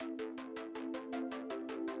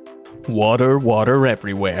Water, water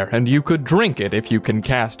everywhere, and you could drink it if you can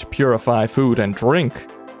cast Purify Food and Drink.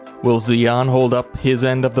 Will Xeon hold up his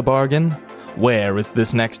end of the bargain? Where is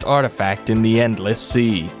this next artifact in the Endless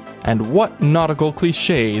Sea? And what nautical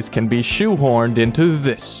cliches can be shoehorned into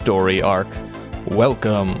this story arc?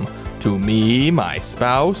 Welcome to Me, My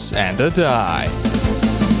Spouse, and a Die.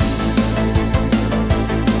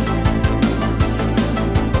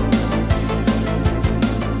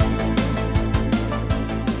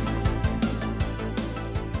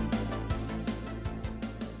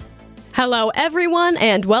 Hello, everyone,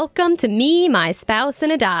 and welcome to Me, My Spouse,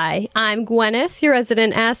 and a Die. I'm Gwyneth, your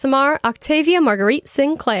resident Aasimar, Octavia Marguerite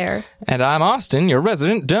Sinclair. And I'm Austin, your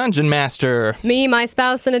resident Dungeon Master. Me, My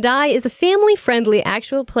Spouse, and a Die is a family-friendly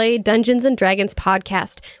actual play Dungeons & Dragons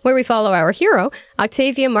podcast where we follow our hero,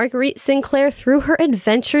 Octavia Marguerite Sinclair, through her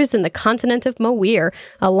adventures in the continent of Moir,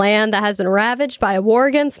 a land that has been ravaged by a war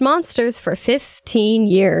against monsters for 15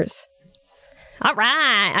 years. All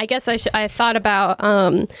right. I guess I thought about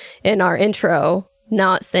in our intro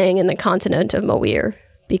not saying in the continent of Moir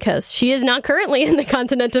because she is not currently in the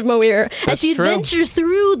continent of Moir as she adventures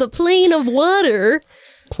through the plane of water.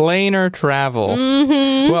 Planar travel.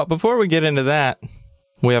 Mm-hmm. Well, before we get into that,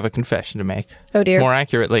 we have a confession to make. Oh, dear. More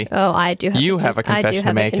accurately. Oh, I do have you have a confession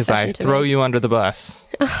to make as I throw you under the bus.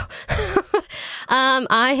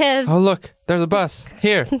 I have... Oh, look. There's a bus.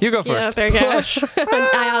 Here, you go first. Yeah, there you go.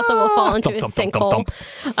 I also will fall into a sinkhole.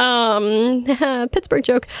 Pittsburgh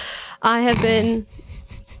joke. I have been...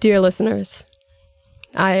 Dear listeners,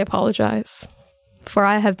 I apologize. For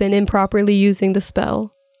I have been improperly using the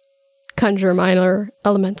spell Conjure Minor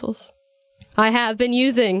Elementals. I have been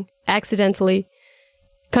using, accidentally,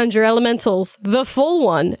 Conjure Elementals, the full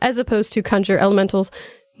one, as opposed to Conjure Elementals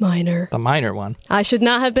Minor. The minor one. I should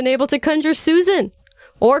not have been able to conjure Susan,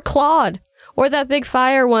 or Claude, or that big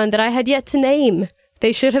fire one that I had yet to name.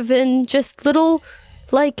 They should have been just little,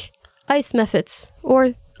 like, ice mephits,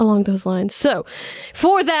 or along those lines. So,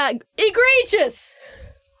 for that egregious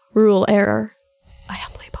rule error, I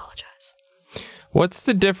humbly apologize. What's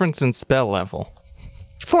the difference in spell level?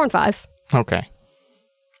 4 and 5. Okay.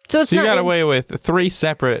 So you got away with three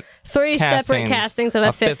separate castings of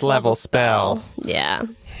a fifth level spell. Yeah.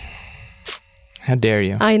 How dare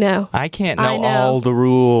you? I know. I can't know all the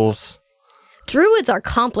rules. Druids are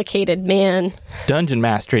complicated, man. Dungeon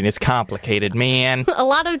mastering is complicated, man. a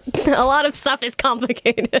lot of stuff is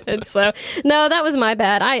complicated. So, no, that was my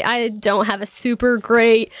bad. I don't have a super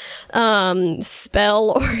great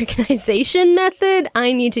spell organization method.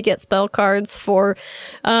 I need to get spell cards for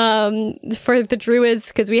the druids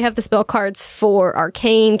because we have the spell cards for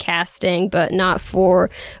arcane casting, but not for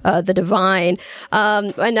the divine.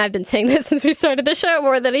 And I've been saying this since we started the show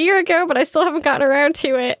more than a year ago, but I still haven't gotten around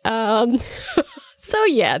to it.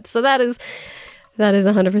 So that is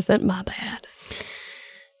 100% my bad.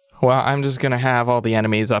 Well, I'm just going to have all the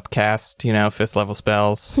enemies upcast, 5th level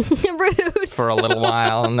spells. Rude. For a little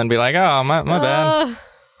while, and then be like, oh, my bad.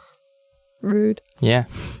 Rude. Yeah.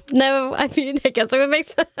 No, I mean, I guess it would make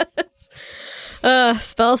sense.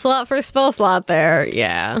 Spell slot for spell slot there,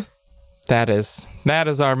 yeah. That is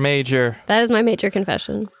our major... That is my major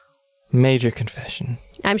confession. Major confession.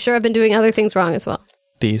 I'm sure I've been doing other things wrong as well.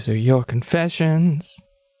 These are your confessions.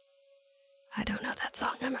 I don't know that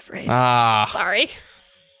song, I'm afraid. Sorry.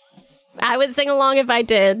 I would sing along if I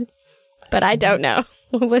did, but I don't know.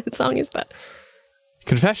 What song is that?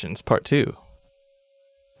 Confessions, Part 2.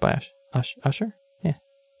 By Usher? Yeah.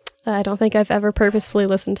 I don't think I've ever purposefully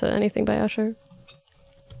listened to anything by Usher.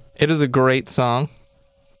 It is a great song.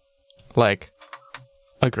 Like,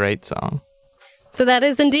 a great song. So that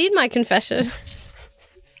is indeed my confession.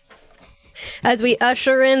 As we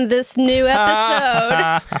usher in this new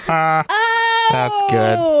episode. That's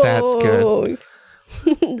good.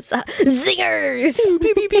 Zingers! Pew,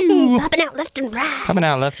 pew, pew. Popping out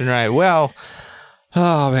left and right. Well,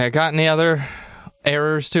 oh man, got any other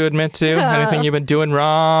errors to admit to? Anything you've been doing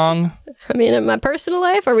wrong? I mean, in my personal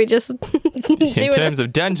life, are we just in terms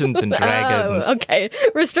of Dungeons and Dragons? Oh, okay.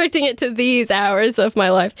 Restricting it to these hours of my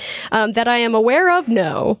life that I am aware of?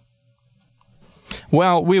 No.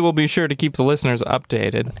 Well, we will be sure to keep the listeners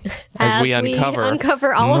updated as we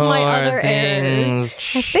uncover all of my other errors.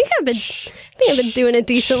 I think I've been doing it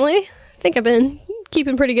decently. I think I've been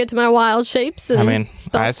keeping pretty good to my wild shapes. And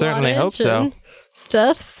I certainly hope so.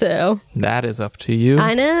 Stuff. So that is up to you.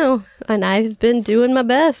 I know, and I've been doing my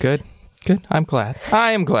best. Good. I'm glad.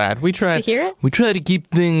 I am glad. We try to hear it. We try to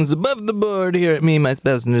keep things above the board here at Me, My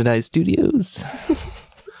Spouse, and a Die Studios.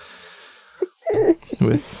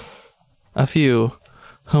 With a few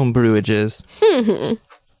home brewages. Mm-hmm.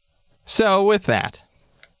 So with that,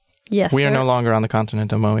 Yes, We are sir. no longer on the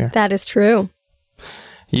continent of Moir. That is true.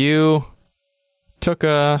 You took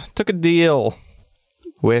a deal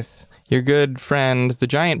with your good friend, the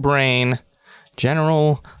giant brain,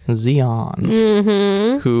 General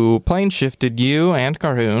Zeon, who plane shifted you and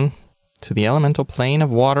Carhoon to the elemental plane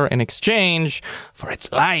of water in exchange for its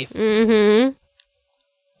life. Wait.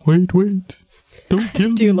 Don't kill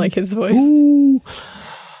me. Do you like his voice? Ooh.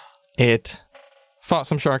 It fought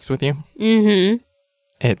some sharks with you.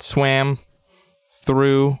 It swam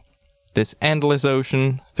through this endless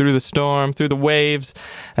ocean, through the storm, through the waves,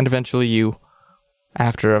 and eventually you,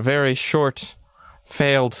 after a very short,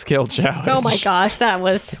 failed skill challenge. Oh my gosh, that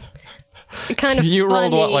was kind of You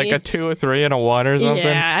rolled, what, funny. like a 2, a 3, and a 1 or something?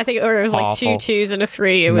 Yeah, I think, or it was like Awful. 2 2s and a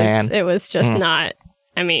 3. It was just not.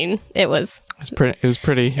 I mean, it was It was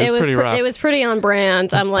pretty rough. It was pretty on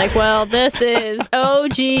brand. I'm like, well, this is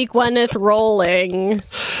OG Gwyneth rolling.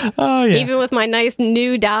 Oh, yeah. Even with my nice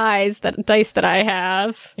new dice that I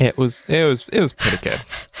have. It was pretty good.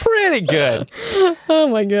 Pretty good. Oh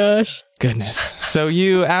my gosh. Goodness. So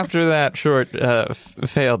you, after that short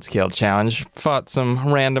failed skill challenge, fought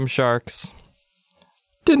some random sharks.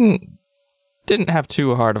 Didn't have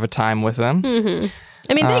too hard of a time with them.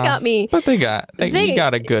 I mean, they got me. But you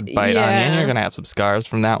got a good bite on you. Yeah. You're gonna have some scars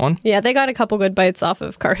from that one. Yeah, they got a couple good bites off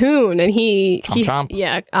of Carhoon, and he Chomp.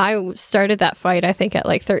 yeah, I started that fight I think at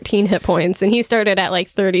like 13 hit points, and he started at like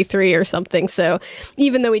 33 or something. So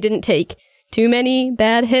even though we didn't take too many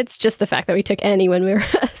bad hits, just the fact that we took any when we were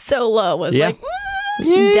so low was like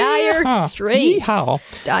dire straits,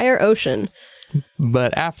 dire ocean.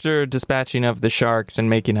 But after dispatching of the sharks and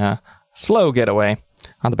making a slow getaway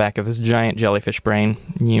on the back of this giant jellyfish brain,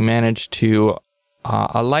 you managed to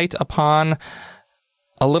alight upon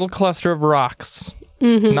a little cluster of rocks.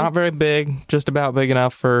 Not very big, just about big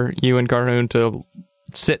enough for you and Carhoon to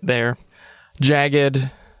sit there.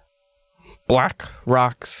 Jagged, black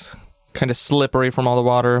rocks, kind of slippery from all the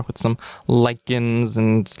water, with some lichens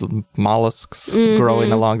and some mollusks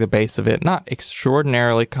growing along the base of it. Not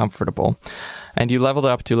extraordinarily comfortable. And you leveled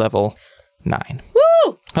up to level 9.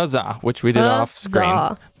 Woo! Huzzah, which we did off screen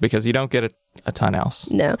Huzzah. because you don't get a ton else.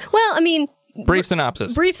 No. Well, I mean, Brief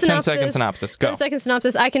synopsis. 10-second synopsis. Go. 10-second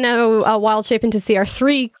synopsis. I can now wild shape into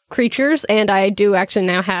CR3 creatures, and I do actually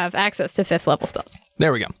now have access to 5th level spells.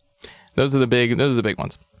 There we go. Those are the big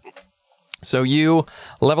ones. So you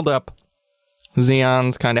leveled up.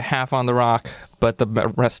 Zeon's kind of half on the rock, but the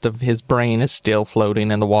rest of his brain is still floating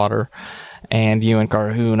in the water. And you and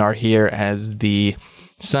Carhoon are here as the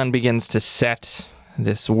sun begins to set.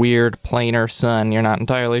 This weird planar sun. You're not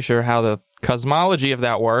entirely sure how the cosmology of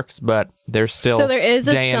that works, but there's still So there is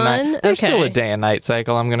a day and sun? night. There's still Okay. a day and night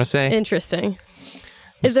cycle, I'm going to say. Interesting.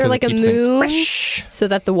 Is there 'cause like it a keeps things moon fresh. so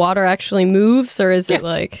that the water actually moves, or is it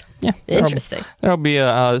like Yeah. interesting? There'll be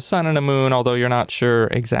a sun and a moon, although you're not sure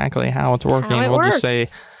exactly how it's working. How it We'll just works. say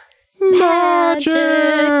Magic.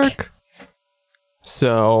 magic.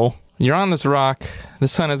 So you're on this rock. The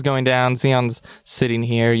sun is going down. Zeon's sitting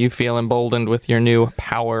here. You feel emboldened with your new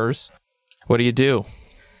powers. What do you do?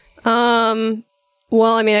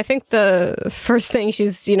 Well, I mean, I think the first thing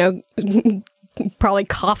she's, probably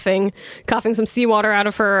coughing some seawater out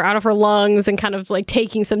of her lungs and kind of like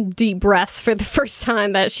taking some deep breaths for the first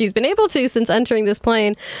time that she's been able to since entering this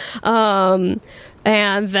plane. And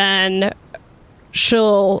then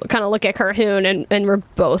she'll kind of look at Carhoon and we're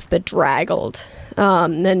both bedraggled.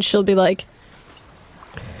 Then she'll be like,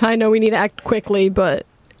 I know we need to act quickly, but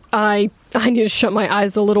I need to shut my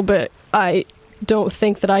eyes a little bit. I don't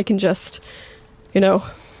think that I can just,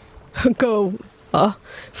 go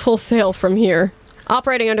full sail from here.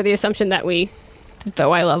 Operating under the assumption that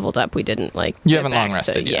though I leveled up, we didn't You get haven't back long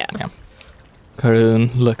rested to, yet. Yeah.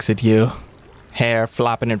 Carhoon looks at you. Hair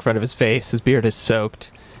flopping in front of his face. His beard is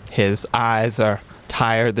soaked. His eyes are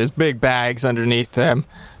tired. There's big bags underneath them,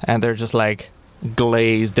 and they're just like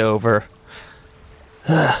glazed over.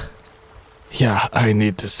 Yeah, I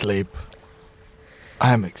need to sleep.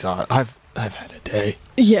 I'm exhausted. I've had a day.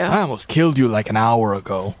 Yeah. I almost killed you like an hour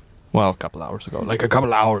ago. Well, a couple hours ago. Like a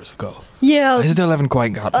couple hours ago. Yeah. I still haven't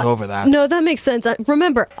quite gotten over that. No, that makes sense.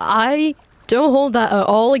 Remember, I don't hold that at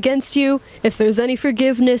all against you. If there's any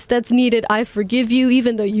forgiveness that's needed, I forgive you,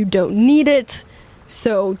 even though you don't need it.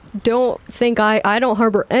 So don't think I don't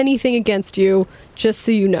harbor anything against you, just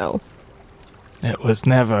so you know. It was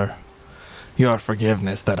never your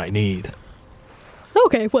forgiveness that I need.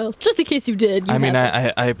 Okay, well, just in case you did. I mean,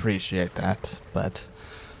 I appreciate that, but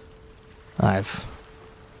I've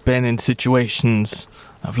been in situations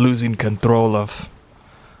of losing control of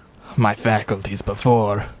my faculties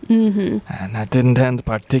before, and that didn't end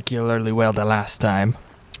particularly well the last time.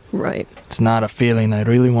 Right. It's not a feeling I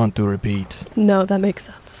really want to repeat. No, that makes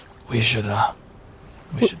sense. We should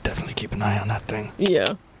definitely keep an eye on that thing.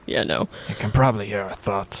 Yeah. Yeah, no. He can probably hear our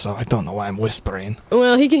thoughts, so I don't know why I'm whispering.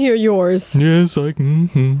 Well, he can hear yours. Yes, I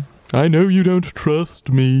know you don't trust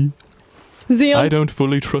me. Xeon, I don't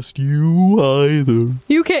fully trust you either.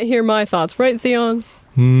 you can't hear my thoughts, right, Xeon?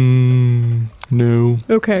 No.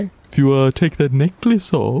 Okay. If you take that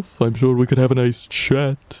necklace off, I'm sure we could have a nice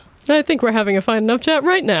chat. I think we're having a fine enough chat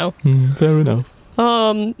right now. Fair enough.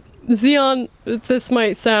 Xeon, this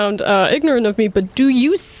might sound ignorant of me, but do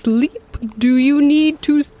you sleep? Do you need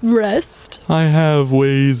to rest? I have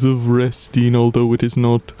ways of resting, although it is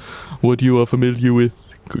not what you are familiar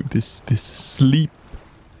with. This sleep.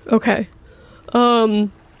 Okay. I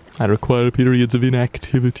require periods of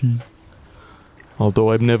inactivity,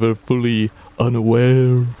 although I'm never fully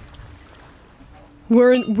unaware.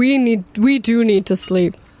 We do need to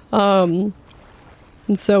sleep. And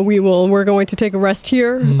so we're going to take a rest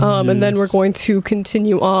here, and then we're going to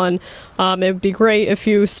continue on. It would be great if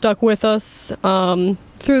you stuck with us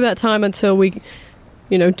through that time until we,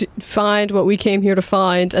 find what we came here to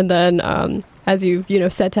find, and then, as you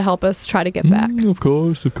said, to help us try to get back. Of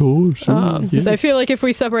course. Because I feel like if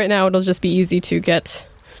we separate now, it'll just be easy to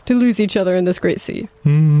lose each other in this great sea.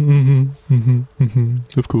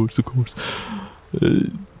 Of course.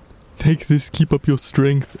 Take this, keep up your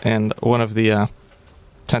strength. And one of the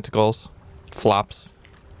tentacles flops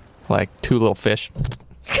like two little fish,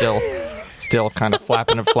 still kind of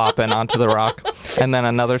flapping and flopping onto the rock. And then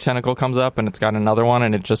another tentacle comes up, and it's got another one,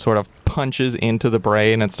 and it just sort of punches into the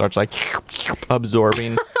brain and starts like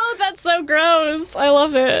absorbing. Oh, that's so gross. I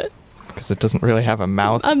love it. Because it doesn't really have a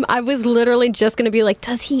mouth. I was literally just going to be like,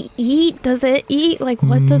 does he eat? Does it eat? Like,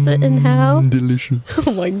 what does it and how? Delicious.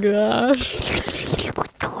 Oh my gosh.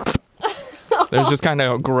 There's just kind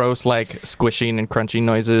of gross, like, squishing and crunching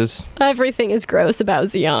noises. Everything is gross about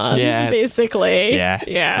Xeon, basically.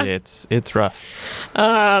 It's rough.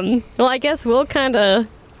 Well, I guess we'll kind of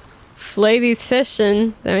flay these fish,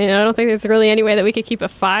 and I don't think there's really any way that we could keep a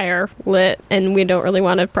fire lit, and we don't really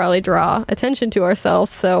want to probably draw attention to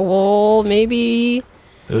ourselves, so we'll maybe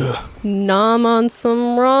nom on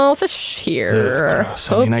some raw fish here.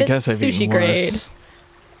 I guess I've sushi eaten grade.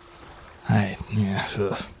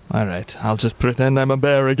 Worse. All right, I'll just pretend I'm a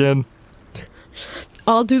bear again.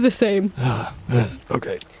 I'll do the same.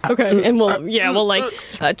 Okay. Okay, and we'll like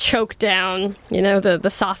choke down, the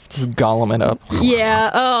soft. Gollum it up.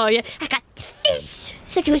 Yeah. Oh, yeah. I got fish,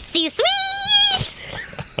 so juicy, sweet.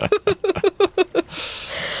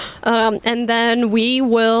 And then we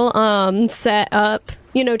will set up,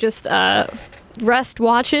 just rest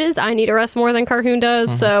watches. I need to rest more than Carhoon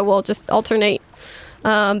does, so we'll just alternate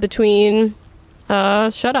between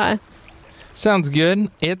shut-eye. Sounds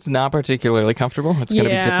good. It's not particularly comfortable. It's going to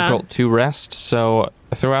be difficult to rest. So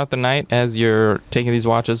throughout the night, as you're taking these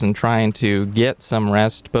watches and trying to get some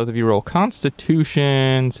rest, both of you roll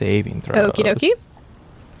Constitution saving throws. Okie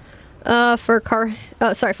dokie.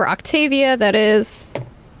 For Octavia, that is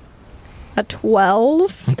a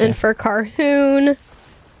 12, okay. and for Carhoon,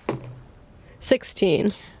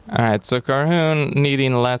 16. All right, so Carhoon,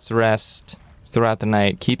 needing less rest throughout the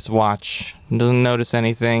night, keeps watch, doesn't notice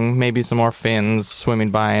anything, maybe some more fins swimming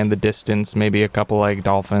by in the distance, maybe a couple like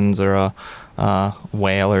dolphins or a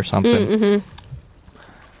whale or something. Mm-hmm.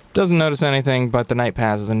 Doesn't notice anything, but the night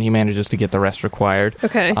passes and he manages to get the rest required.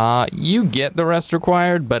 Okay. You get the rest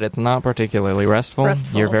required, but it's not particularly restful.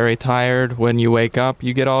 You're very tired. When you wake up,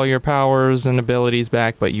 you get all your powers and abilities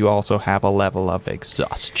back, but you also have a level of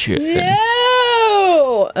exhaustion.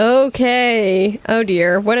 No! Okay. Oh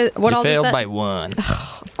dear. What all does failed that... by 1.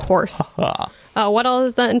 Of course. What all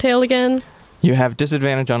does that entail again? You have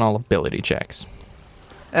disadvantage on all ability checks.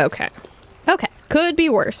 Okay. Could be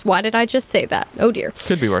worse. Why did I just say that? Oh dear.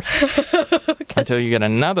 Could be worse. Until you get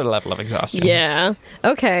another level of exhaustion. Yeah.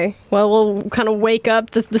 Okay. Well, we'll kind of wake up.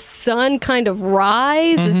 Does the sun kind of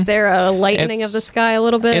rise? Mm-hmm. Is there a lightening of the sky a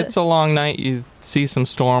little bit? It's a long night. You see some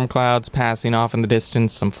storm clouds passing off in the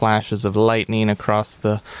distance, some flashes of lightning across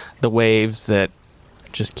the waves that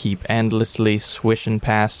just keep endlessly swishing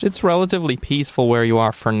past. It's relatively peaceful where you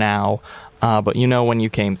are for now, but when you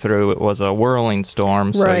came through, it was a whirling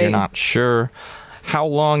storm, so You're not sure how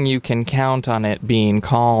long you can count on it being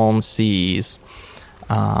calm seas.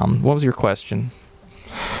 What was your question?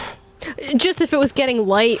 Just if it was getting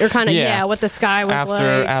light or kind of, what the sky was like.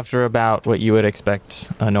 After about what you would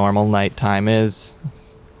expect a normal nighttime is,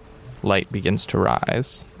 light begins to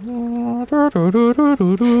rise. A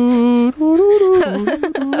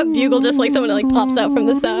bugle just like someone pops out from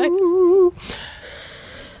the side.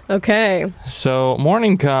 Okay. So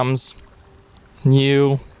morning comes.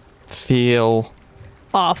 You feel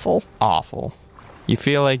Awful. awful. You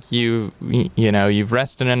feel like you've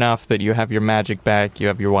rested enough that you have your magic back, you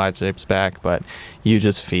have your wild shapes back, but you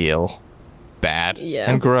just feel bad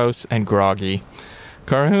and gross and groggy.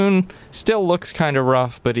 Carhoon still looks kind of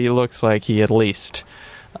rough, but he looks like he at least,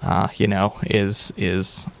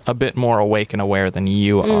 is a bit more awake and aware than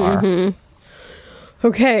you are. Mm-hmm.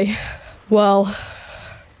 Okay, well,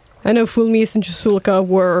 I know Fulmis and Jasulka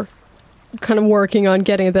were kind of working on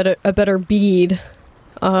getting a better bead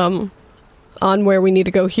on where we need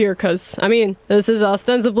to go here, because this is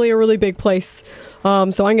ostensibly a really big place.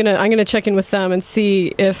 So I'm gonna check in with them and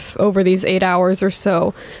see if over these 8 hours or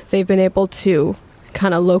so they've been able to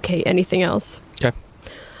kind of locate anything else. Okay.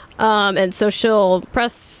 And so she'll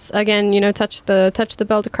press again, touch the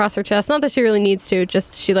belt across her chest. Not that she really needs to,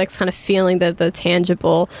 just she likes kind of feeling the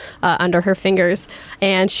tangible under her fingers,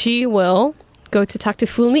 and she will go to talk to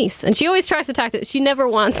Fulmis. And she always tries to talk to... She never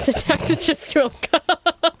wants to talk to Jasulka.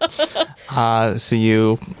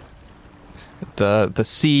 So the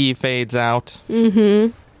sea fades out.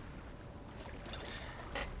 Mm-hmm.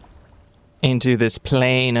 Into this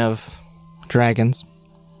plain of dragons.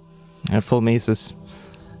 And Fulmis is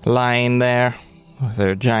lying there with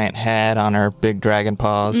her giant head on her big dragon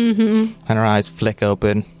paws. Mm-hmm. And her eyes flick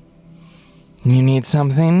open. You need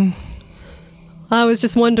something? I was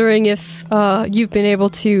just wondering if you've been able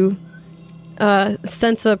to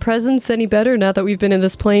sense a presence any better now that we've been in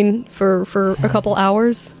this plane for a couple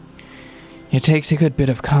hours. It takes a good bit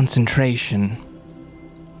of concentration.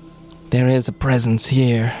 There is a presence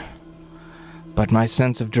here, but my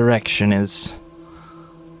sense of direction is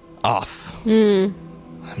off. I'm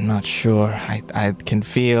not sure. I can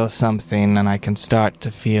feel something, and I can start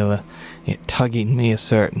to feel it tugging me a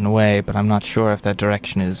certain way, but I'm not sure if that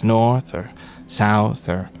direction is north or south,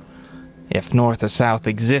 or if north or south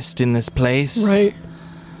exist in this place. Right.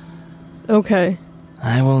 Okay.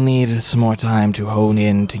 I will need some more time to hone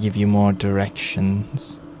in to give you more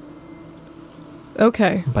directions.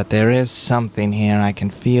 Okay. But there is something here, I can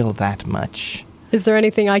feel that much. Is there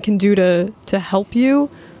anything I can do to help you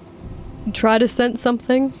try to sense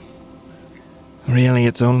something? Really,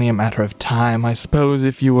 it's only a matter of time. I suppose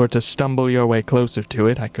if you were to stumble your way closer to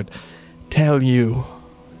it, I could tell you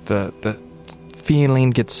the feeling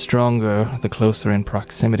gets stronger the closer in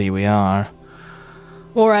proximity we are.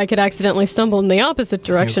 Or I could accidentally stumble in the opposite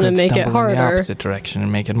direction and make it harder. In the opposite direction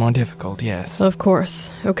and make it more difficult, yes. Of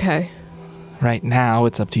course. Okay. Right now,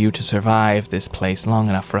 it's up to you to survive this place long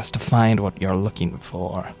enough for us to find what you're looking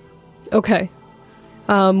for. Okay.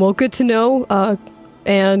 Well, good to know.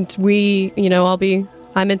 And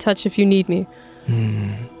I'm in touch if you need me.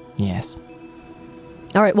 Yes.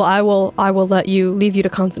 All right. Well, I will leave you to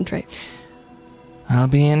concentrate. I'll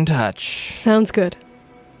be in touch. Sounds good.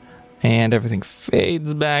 And everything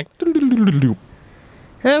fades back.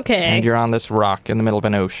 Okay. And you're on this rock in the middle of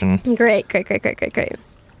an ocean. Great.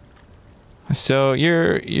 So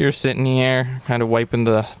you're sitting here, kind of wiping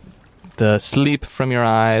the sleep from your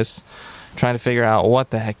eyes, trying to figure out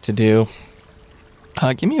what the heck to do.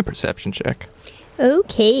 Give me a perception check.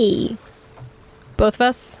 Okay. Both of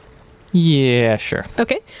us? Yeah, sure.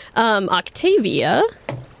 Okay. Octavia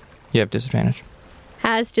You have disadvantage.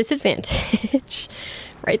 has disadvantage.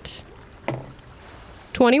 Right.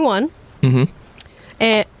 21. Mm-hmm.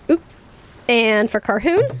 And for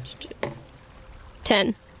Carhoon,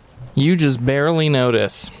 10. You just barely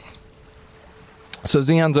notice. So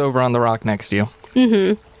Xeon's over on the rock next to you.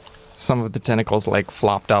 Mm-hmm. Some of the tentacles,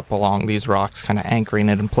 flopped up along these rocks, kind of anchoring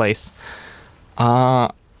it in place.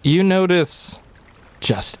 You notice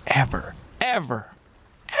just ever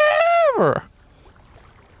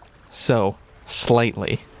so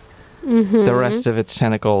slightly the rest of its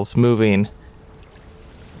tentacles moving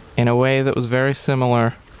in a way that was very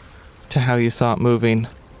similar to how you saw it moving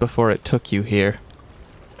before it took you here.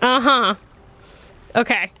 Uh-huh.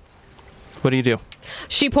 Okay. What do you do?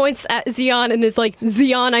 She points at Xeon and is like,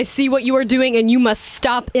 Xeon, I see what you are doing and you must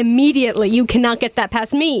stop immediately. You cannot get that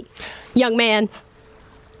past me, young man.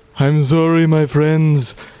 I'm sorry, my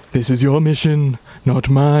friends. This is your mission, not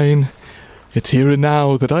mine. It's here and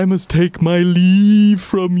now that I must take my leave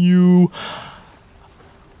from you.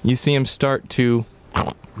 You see him start to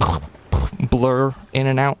blur in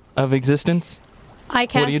and out of existence. I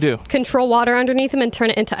cast What do you do? control water underneath him and turn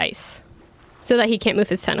it into ice so that he can't move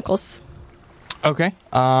his tentacles. Okay.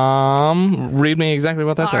 Read me exactly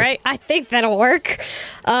what that does. All right, I think that'll work.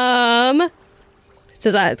 This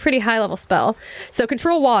is a pretty high-level spell. So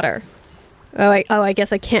control water. I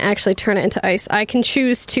guess I can't actually turn it into ice. I can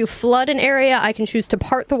choose to flood an area. I can choose to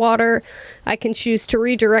part the water. I can choose to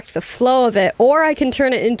redirect the flow of it. Or I can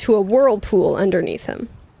turn it into a whirlpool underneath him.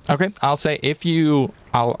 Okay, I'll say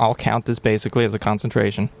I'll count this basically as a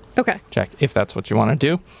concentration Okay. check. If that's what you want to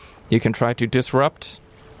do, you can try to disrupt.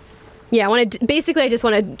 Yeah, I just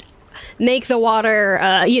want to make the water,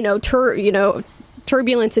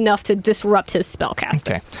 turbulent enough to disrupt his spellcasting.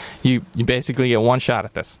 Okay, you basically get one shot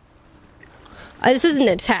at this. This isn't an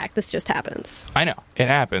attack. This just happens. I know it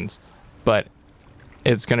happens, but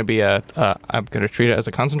it's going to be I'm going to treat it as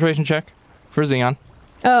a concentration check for Xeon.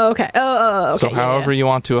 Oh, okay. Oh, okay. So however you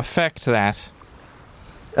want to affect that.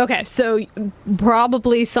 Okay, so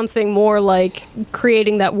probably something more like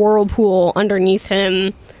creating that whirlpool underneath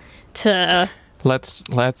him to...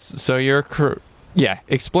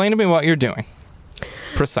 explain to me what you're doing.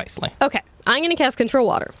 Precisely. Okay, I'm going to cast Control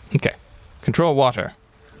Water. Okay. Control water.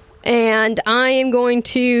 And I am going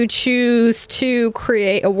to choose to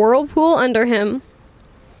create a whirlpool under him.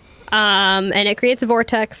 And it creates a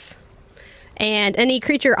vortex. And any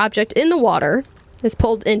creature or object in the water is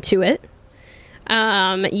pulled into it.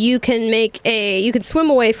 You can swim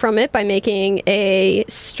away from it by making a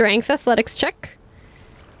strength athletics check.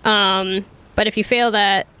 But if you fail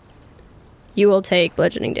that, you will take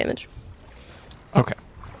bludgeoning damage. Okay.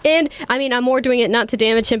 And, I mean, I'm more doing it not to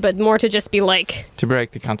damage him, but more to just be like... To break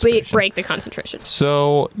the concentration. Break the concentration.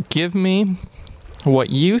 So, give me what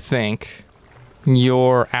you think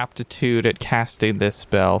your aptitude at casting this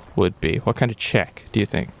spell would be. What kind of check do you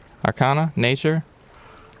think? Arcana? Nature?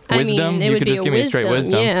 Wisdom? I mean, you could just give me a straight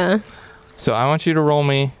wisdom. Yeah. So, I want you to roll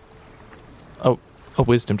me a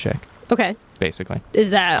wisdom check, Okay. basically. Is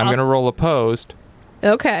that... I'm going to roll opposed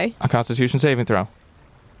Okay. a Constitution saving throw.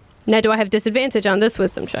 Now, do I have disadvantage on this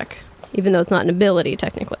wisdom check? Even though it's not an ability,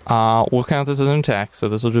 technically. We'll count this as an attack, so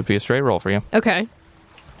this will just be a straight roll for you. Okay.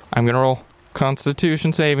 I'm going to roll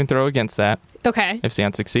Constitution saving throw against that. Okay. If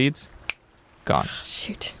Xeon succeeds, gone.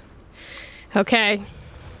 Shoot. Okay.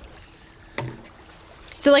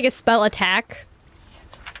 So, like a spell attack,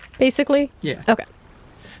 basically? Yeah. Okay.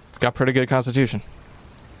 It's got pretty good Constitution.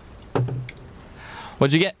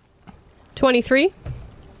 What'd you get? 23.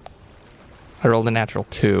 I rolled a natural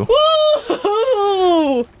 2.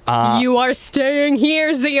 Woo! You are staying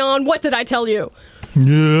here, Xeon. What did I tell you?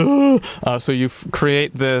 Yeah. So you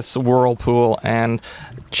create this whirlpool, and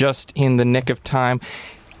just in the nick of time,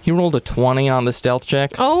 he rolled a 20 on the stealth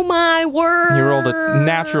check. Oh, my word. He rolled a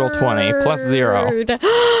natural 20 plus 0.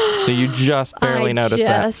 So you just barely noticed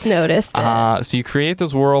that. I just noticed it. So you create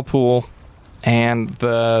this whirlpool, and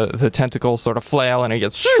the tentacles sort of flail, and it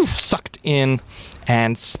gets sucked in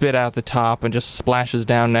and spit out the top and just splashes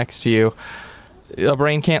down next to you. A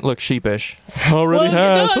brain can't look sheepish. Already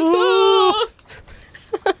has.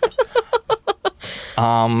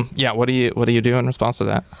 Yeah, what do you do in response to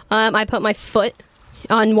that? I put my foot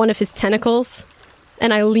on one of his tentacles,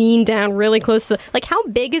 and I lean down really close to... Like, how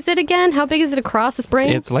big is it again? How big is it across his brain?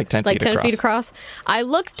 It's like 10 feet across. Like 10 feet across. I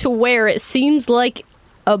look to where it seems like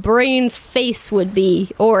a brain's face would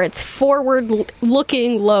be, or its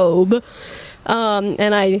forward-looking lobe.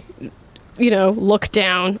 And I, look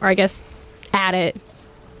down, or I guess at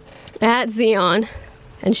Xeon,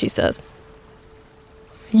 and she says,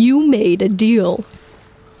 "You made a deal.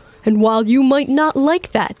 And while you might not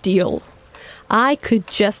like that deal, I could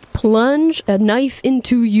just plunge a knife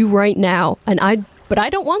into you right now, but I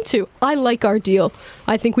don't want to. I like our deal.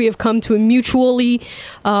 I think we have come to a mutually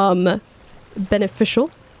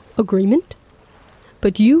beneficial agreement.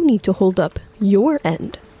 But you need to hold up your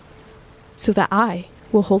end so that I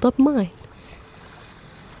will hold up mine."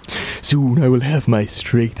 Soon I will have my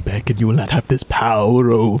strength back and you will not have this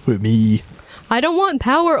power over me. I don't want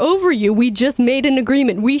power over you. We just made an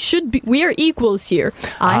agreement. We are equals here.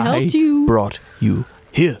 I helped you. Brought you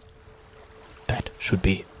here. That should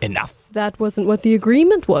be enough. That wasn't what the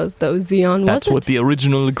agreement was, though, Xeon, was That's it? what the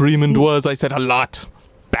original agreement was. I said a lot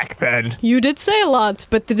back then. You did say a lot,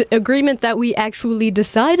 but the agreement that we actually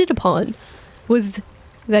decided upon was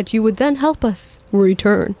that you would then help us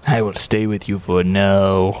return. I will stay with you for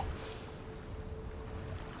now.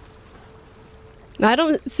 I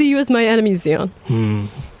don't see you as my enemy, Xeon.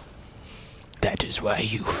 That is why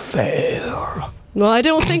you fail. Well, I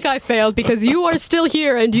don't think I failed because you are still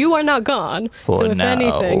here and you are not gone. For so if now.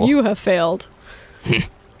 anything, you have failed.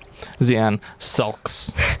 Xeon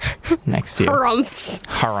sulks next to you.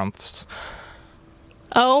 Harumphs.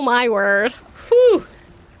 Oh, my word. Whew.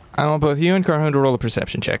 I want both you and Carhoon to roll a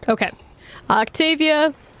perception check. Okay.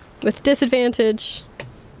 Octavia, with disadvantage,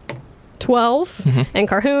 12. And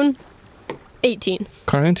Carhoon, 18.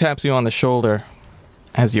 Carhoon taps you on the shoulder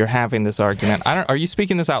as you're having this argument. Are you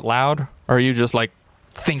speaking this out loud, or are you just like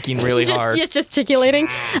thinking really hard? Just gesticulating.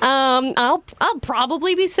 I'll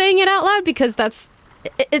probably be saying it out loud because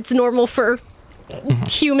it's normal for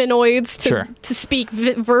humanoids to, Sure. to speak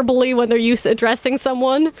verbally when they're used to addressing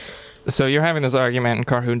someone. So you're having this argument, and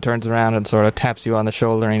Carhoon turns around and sort of taps you on the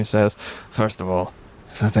shoulder, and he says, "First of all,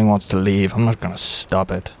 if that thing wants to leave, I'm not going to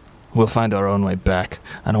stop it. We'll find our own way back.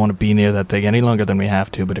 I don't want to be near that thing any longer than we have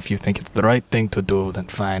to, but if you think it's the right thing to do, then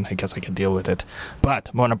fine, I guess I can deal with it. But,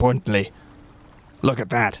 more importantly, look at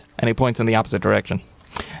that." And he points in the opposite direction.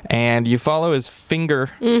 And you follow his finger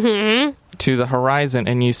to the horizon,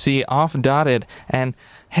 and you see off-dotted and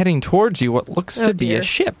heading towards you what looks to be a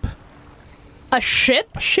ship. A ship?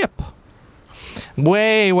 A ship.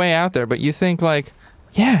 Way, way out there, but you think like,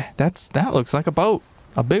 yeah, that looks like a boat.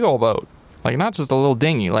 A big old boat. Like not just a little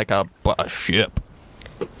dinghy, like a ship.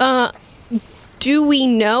 Do we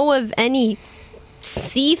know of any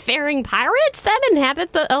seafaring pirates that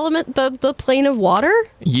inhabit the plane of water?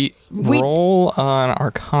 Roll an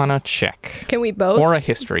Arcana check. Can we both? Or a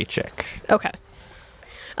history check. Okay.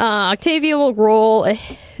 Octavia will roll.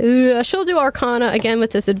 She'll do Arcana again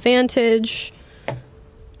with disadvantage.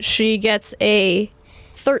 She gets a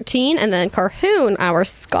 13, and then Carhoon, our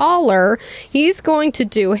scholar, he's going to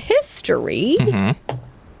do history,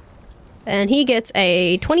 and he gets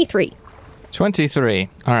a 23. 23.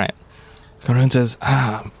 All right. Carhoon says,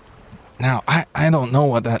 now, I don't know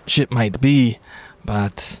what that ship might be,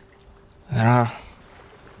 but there are...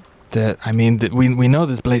 we know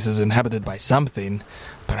this place is inhabited by something.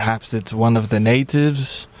 Perhaps it's one of the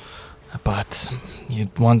natives, but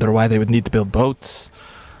you'd wonder why they would need to build boats.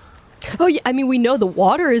 Oh, yeah, I mean, we know the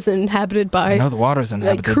water is inhabited by... I know the water's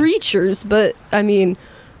inhabited. creatures, but, I mean,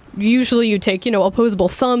 usually you take, opposable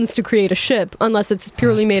thumbs to create a ship, unless it's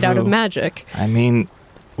purely made out of magic. I mean,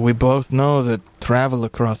 we both know that travel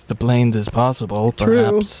across the plains is possible. True.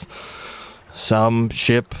 Perhaps some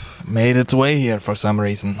ship made its way here for some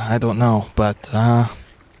reason. I don't know, but,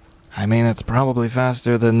 it's probably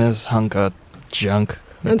faster than this hunk of junk.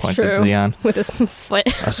 That's points true. at Zeon. With his foot.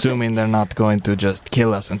 Assuming they're not going to just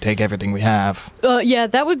kill us and take everything we have. Yeah,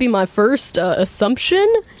 that would be my first assumption.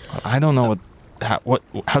 I don't know how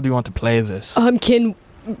do you want to play this?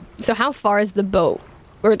 So how far is the boat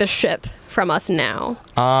or the ship from us now?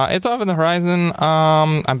 It's off in the horizon.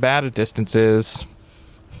 I'm bad at distances.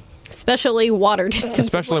 Especially water distances.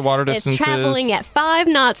 It's traveling at 5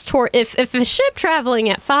 knots toward... If a ship traveling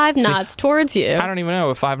at 5 knots towards you... I don't even know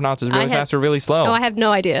if 5 knots is really fast or really slow. Oh, I have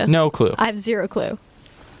no idea. No clue. I have zero clue.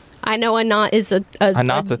 I know a knot is a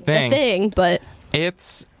knot's a thing. A thing, but...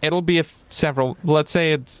 It'll be let's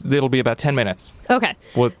say it'll be about 10 minutes. Okay.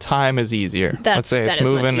 Well, time is easier. Let's say it's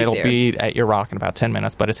moving, it'll be at your rock in about 10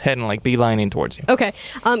 minutes, but it's heading like beelining towards you. Okay.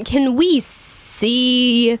 Can we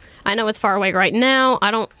see... I know it's far away right now.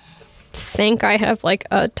 I don't think I have like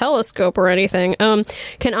a telescope or anything.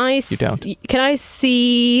 Can I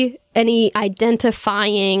see any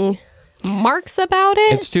identifying marks about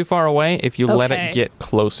it? It's too far away. If you let it get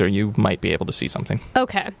closer, you might be able to see something.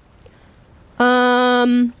 Okay.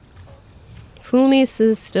 Fumis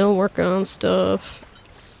is still working on stuff.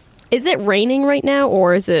 Is it raining right now,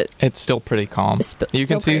 or is it... It's still pretty calm. You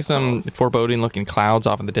can see some foreboding-looking clouds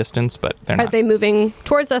off in the distance, but they're not. Are they moving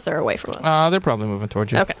towards us or away from us? They're probably moving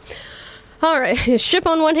towards you. Okay. All right. Ship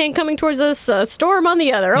on one hand coming towards us, storm on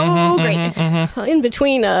the other. Great. In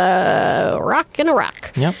between a rock and a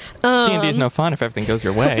rock. Yep. D&D is no fun if everything goes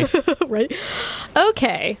your way. Right.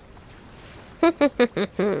 Okay.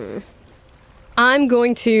 I'm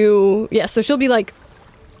going to... Yeah, so she'll be like,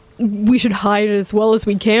 we should hide as well as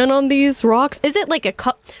we can on these rocks. Is it like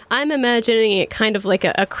I'm imagining it kind of like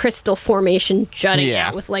a crystal formation jutting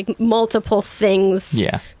out with like multiple things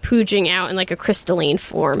pooging out in like a crystalline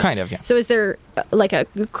form. Kind of, yeah. So is there like a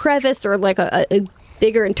crevice or like a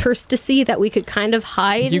bigger interstice that we could kind of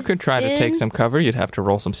hide? You could try to take some cover. You'd have to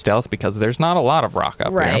roll some stealth because there's not a lot of rock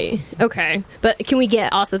up there. Right. Okay. But can we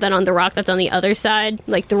get also then on the rock that's on the other side?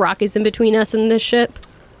 Like the rock is in between us and this ship?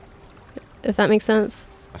 If that makes sense.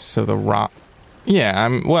 So the rock... Yeah,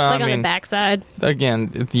 on the backside?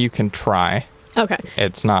 Again, you can try. Okay.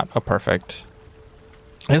 It's not a perfect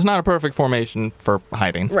formation for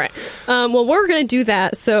hiding. Right. Well, we're going to do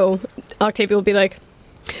that, so Octavia will be like,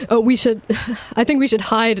 I think we should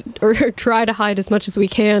hide, or try to hide as much as we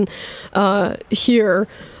can here.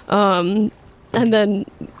 And then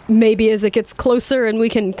maybe as it gets closer and we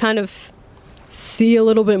can kind of see a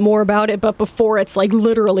little bit more about it, but before it's like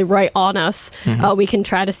literally right on us, we can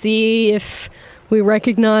try to see if we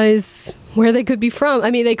recognize where they could be from.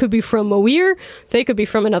 I mean, they could be from Moir, they could be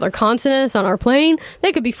from another continent on our plane,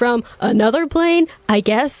 they could be from another plane, I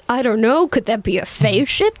guess. I don't know. Could that be a Fae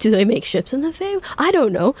ship? Do they make ships in the Fae? I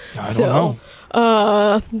don't know. I don't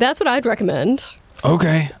know. That's what I'd recommend.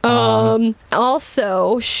 Okay.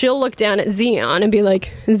 Also, she'll look down at Xeon and be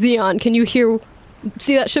like, Xeon, can you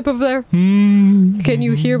see that ship over there? Can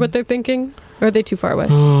you hear what they're thinking? Or are they too far away?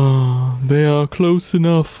 They are close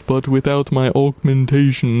enough, but without my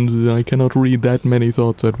augmentations, I cannot read that many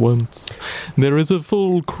thoughts at once. There is a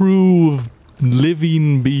full crew of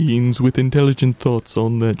living beings with intelligent thoughts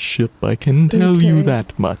on that ship. I can tell you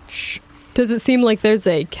that much. Does it seem like there's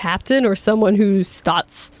a captain or someone whose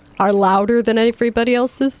thoughts are louder than everybody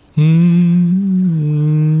else's?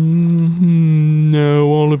 No,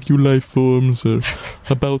 all of you life forms are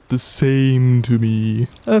about the same to me.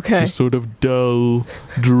 Okay. Sort of dull,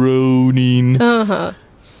 droning,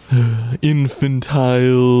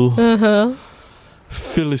 infantile,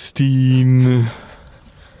 Philistine.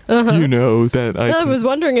 You know that I was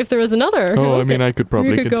wondering if there was another. Oh, I mean, I could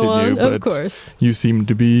probably could continue, go on. but of course. You seem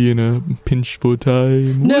to be in a pinch for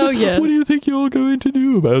time. What do you think you're going to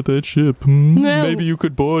do about that ship? Well, maybe you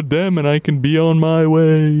could board them and I can be on my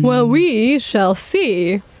way. Well, we shall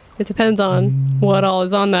see. It depends on what all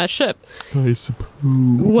is on that ship. I suppose.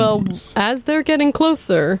 Well, as they're getting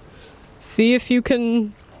closer, see if you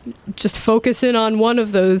can just focus in on one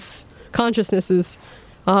of those consciousnesses.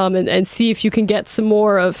 And see if you can get some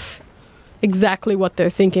more of exactly what they're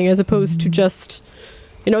thinking, as opposed to just,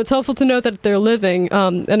 it's helpful to know that they're living.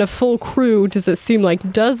 And a full crew, does it seem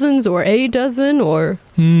like dozens or a dozen or?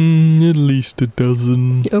 At least a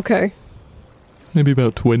dozen. Okay. Maybe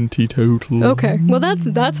about 20 total. Okay. Well,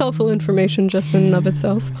 that's helpful information just in and of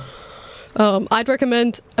itself. I'd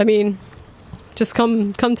recommend, just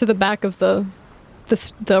come to the back of the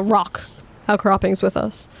rock outcroppings with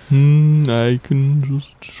us. I can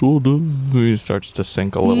just sort of. He starts to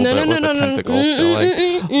sink a little bit with the tentacle still.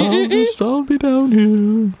 I'll be down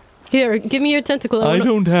here. Here, give me your tentacle. I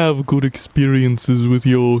don't have good experiences with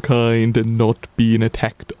your kind and not being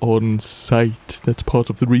attacked on sight. That's part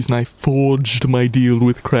of the reason I forged my deal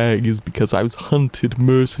with Crag, is because I was hunted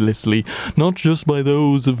mercilessly, not just by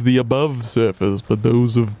those of the above surface, but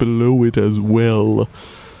those of below it as well.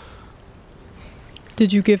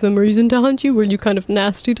 Did you give them a reason to hunt you? Were you kind of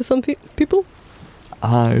nasty to some people?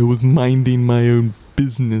 I was minding my own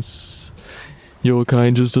business. Your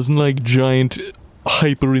kind just doesn't like giant,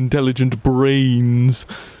 hyper-intelligent brains.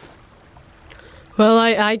 Well,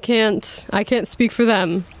 I can't speak for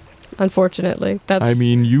them, unfortunately.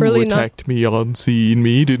 You really attacked me on seeing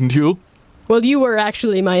me, didn't you? Well, you were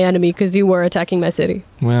actually my enemy because you were attacking my city.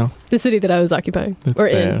 Well, the city that I was occupying. That's or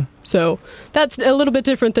fair. In. So that's a little bit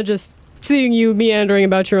different than just seeing you meandering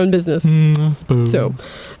about your own business. I suppose. So,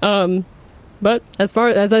 but as far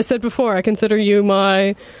as I said before, I consider you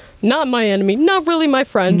not my enemy, not really my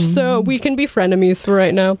friend, so we can be frenemies for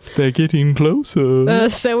right now. They're getting closer.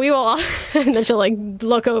 So we will, and then she'll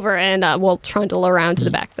look over and we'll trundle around to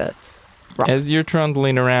the back of the rock. As you're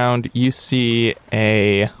trundling around, you see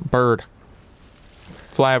a bird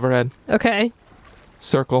fly overhead. Okay.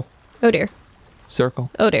 Circle. Oh dear.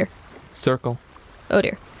 Circle. Oh dear. Circle. Oh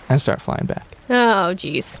dear. And start flying back. Oh,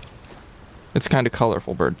 jeez. It's a kind of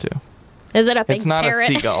colorful bird, too. Is it a big It's not parrot?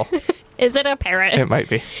 a seagull. Is it a parrot? It might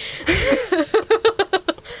be.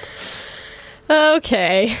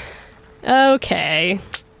 Okay.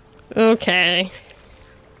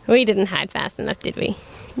 We didn't hide fast enough, did we?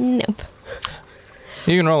 Nope.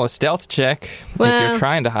 You can roll a stealth check if you're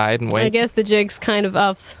trying to hide and wait. I guess the jig's kind of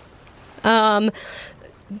up.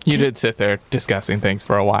 You did sit there discussing things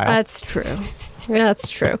for a while. That's true.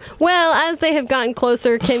 Well, as they have gotten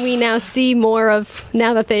closer, can we now see more of,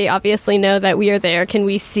 now that they obviously know that we are there, can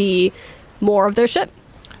we see more of their ship?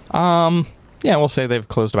 Yeah, we'll say they've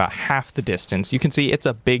closed about half the distance. You can see it's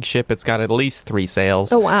a big ship. It's got at least 3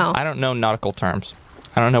 sails. Oh, wow. I don't know nautical terms.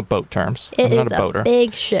 I don't know boat terms. I'm not a boater.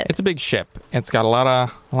 Big ship. It's a big ship. It's got a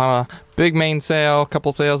lot of big mainsail, a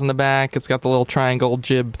couple sails in the back. It's got the little triangle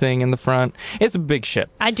jib thing in the front. It's a big ship.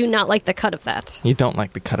 I do not like the cut of that. You don't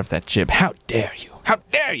like the cut of that jib. How dare you? How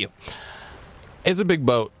dare you? It's a big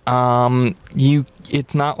boat.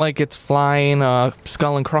 It's not like it's flying a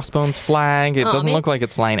skull and crossbones flag. It doesn't look like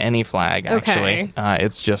it's flying any flag, actually. Okay.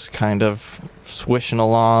 It's just kind of swishing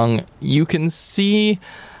along. You can see,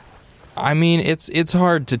 it's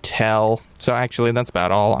hard to tell. So actually, that's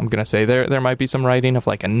about all I'm going to say. There might be some writing of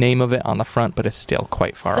a name of it on the front, but it's still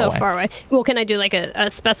quite far away. So far away. Well, can I do a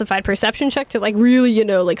specified perception check to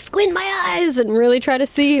really, squint my eyes and really try to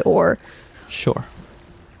see, or? Sure.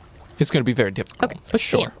 It's going to be very difficult. Okay. But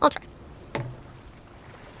sure. Yeah, I'll try.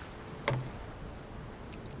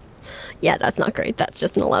 Yeah, that's not great. That's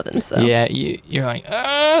just an 11, so. Yeah,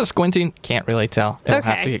 you're squinting. Can't really tell. It'll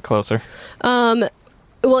have to get closer. Well,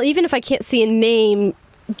 even if I can't see a name,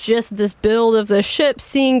 just this build of the ship,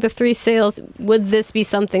 seeing the 3 sails, would this be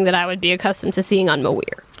something that I would be accustomed to seeing on Moir?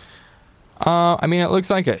 I mean, it looks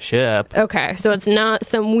like a ship. Okay, so it's not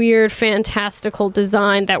some weird fantastical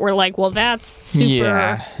design that we're like, well, that's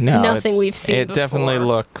super nothing we've seen It before. definitely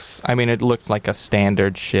looks, I mean, it looks like a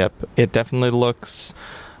standard ship. It definitely looks...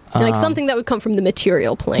 like something that would come from the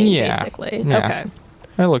material plane, basically. Yeah. Okay.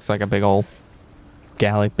 It looks like a big old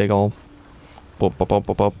galley, big old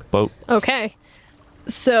boat. Okay.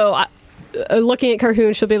 So, looking at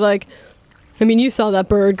Carhoon, she'll be like, I mean, you saw that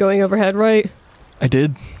bird going overhead, right? I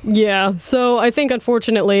did. Yeah, so I think,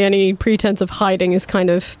 unfortunately, any pretense of hiding is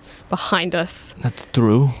kind of behind us. That's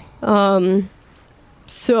true.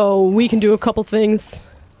 So, we can do a couple things.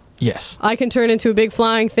 Yes. I can turn into a big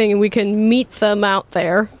flying thing and we can meet them out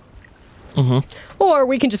there. Mm-hmm. Or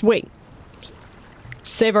we can just wait.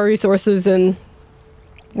 Save our resources and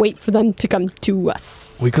wait for them to come to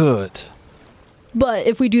us. We could. But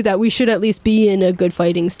if we do that, we should at least be in a good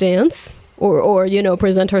fighting stance. Or you know,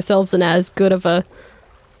 present ourselves in as good of a,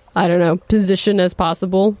 I don't know, position as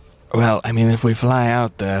possible. Well, I mean, if we fly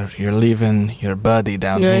out there, you're leaving your buddy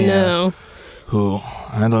down I here. know. Who,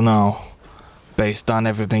 I don't know, based on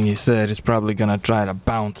everything he said, is probably going to try to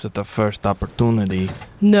bounce at the first opportunity.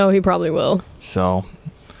 No, he probably will. So,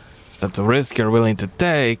 if that's a risk you're willing to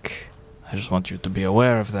take, I just want you to be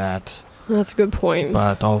aware of that. That's a good point.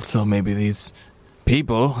 But also maybe these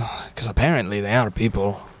people, because apparently they are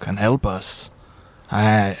people, can help us.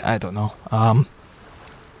 I don't know.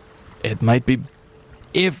 It might be...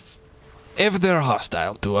 If they're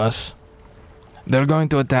hostile to us, they're going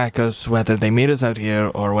to attack us whether they meet us out here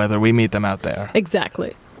or whether we meet them out there.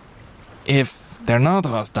 Exactly. If they're not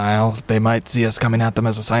hostile, they might see us coming at them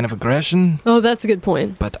as a sign of aggression. Oh, that's a good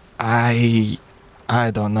point. But I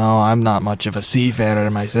don't know. I'm not much of a seafarer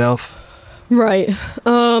myself. Right.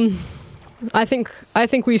 I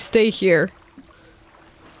think we stay here.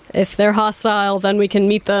 If they're hostile, then we can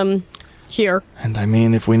meet them here. And I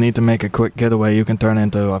mean, if we need to make a quick getaway, you can turn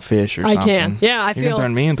into a fish or I something. can. Yeah, I You feel can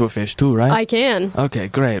turn me into a fish too, right? I can. Okay,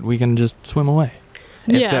 great. We can just swim away.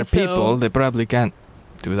 If Yeah, they're so- people, they probably can't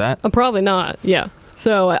do that. Probably not. Yeah.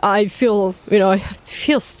 So I feel, I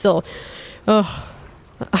feel still, I'm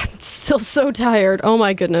still so tired. Oh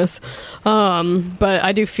my goodness. But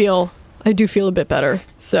I do feel a bit better.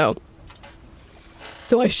 So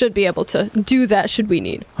I should be able to do that should we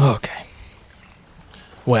need. Okay.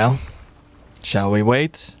 Well, shall we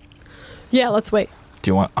wait? Yeah, let's wait.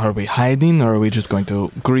 Are we hiding or are we just going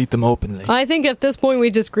to greet them openly? I think at this point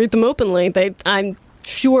we just greet them openly. I'm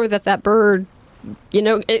sure that bird,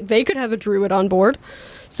 they could have a druid on board.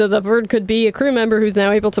 So the bird could be a crew member who's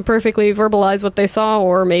now able to perfectly verbalize what they saw,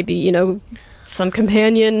 or maybe, some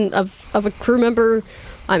companion of a crew member.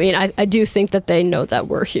 I mean, I do think that they know that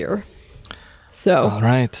we're here. So All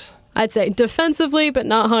right. I'd say defensively, but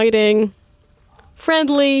not hiding.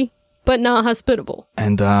 Friendly, but not hospitable.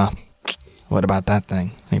 And, what about that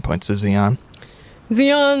thing? He points to Xeon.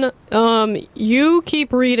 Xeon, you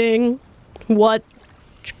keep reading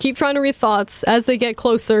keep trying to read thoughts. As they get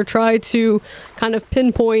closer, try to kind of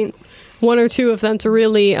pinpoint one or two of them to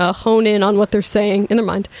really hone in on what they're saying in their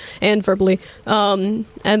mind and verbally. And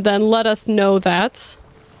then let us know that.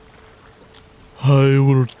 I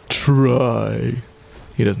will try.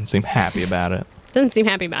 He doesn't seem happy about it. Doesn't seem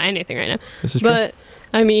happy about anything right now. This is true. But,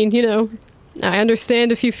 I mean, I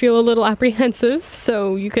understand if you feel a little apprehensive,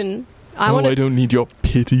 so you can... I don't need your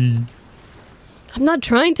pity. I'm not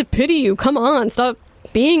trying to pity you. Come on, stop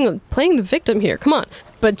playing the victim here. Come on.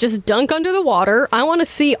 But just dunk under the water. I want to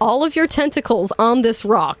see all of your tentacles on this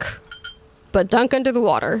rock. But dunk under the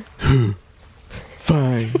water.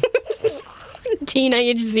 Fine.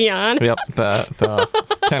 Teenage Xeon. Yep, the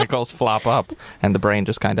tentacles flop up, and the brain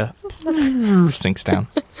just kind of sinks down.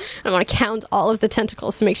 I want to count all of the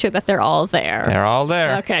tentacles to make sure that they're all there. They're all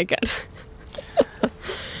there. Okay, good.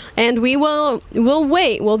 And we'll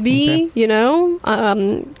wait. We'll be,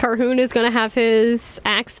 Carhoon is going to have his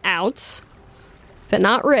axe out, but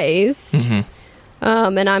not raised. Mm-hmm.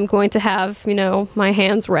 And I'm going to have, my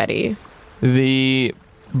hands ready. The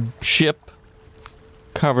ship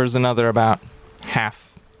covers another about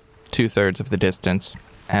half, 2/3 of the distance,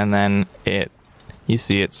 and then you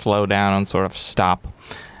see it slow down and sort of stop.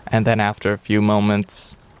 And then after a few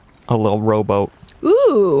moments, a little rowboat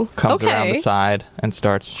comes around the side and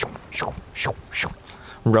starts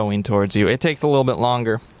rowing towards you. It takes a little bit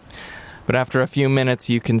longer, but after a few minutes,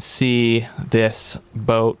 you can see this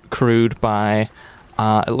boat crewed by,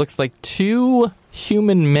 it looks like 2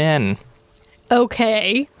 human men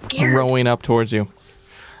rowing up towards you.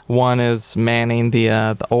 One is manning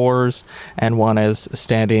the oars, and one is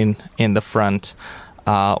standing in the front.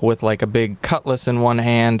 with like a big cutlass in one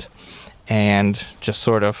hand and just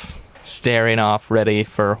sort of staring off, ready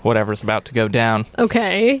for whatever's about to go down.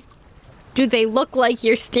 Okay. Do they look like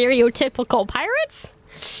your stereotypical pirates?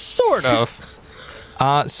 Sort of.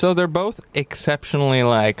 So they're both exceptionally,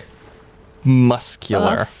 like,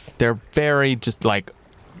 muscular. Buff. They're very just, like,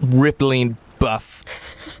 rippling buff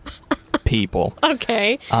people.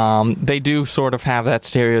 Okay. They do sort of have that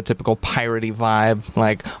stereotypical piratey vibe.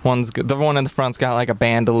 Like, the one in the front's got, like, a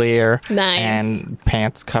bandolier. Nice. And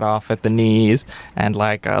pants cut off at the knees. And,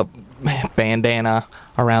 like, a bandana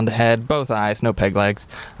around the head. Both eyes, no peg legs.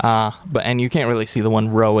 And you can't really see the one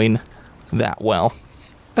rowing that well.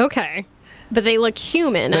 Okay. But they look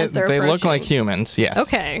human as they're approaching. They look like humans, yes.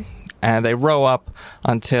 Okay. And they row up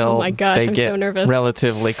until Oh my gosh, they I'm get so nervous.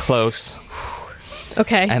 relatively close.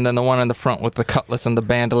 Okay. And then the one in the front with the cutlass and the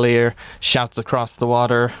bandolier shouts across the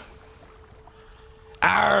water,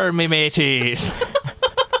 "Arr, me mateys!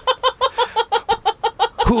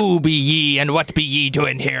 Who be ye and what be ye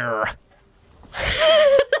doing here?"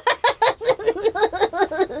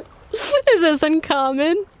 Is this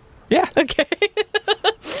uncommon? Yeah. Okay.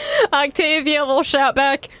 Octavia will shout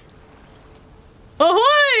back,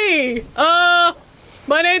 "Ahoy!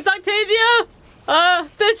 My name's Octavia.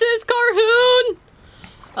 This is Carhoon.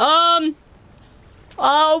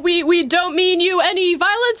 We don't mean you any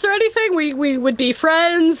violence or anything. We would be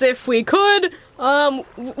friends if we could.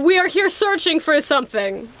 We are here searching for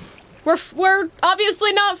something. We're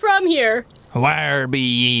obviously not from here. Where be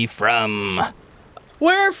ye from?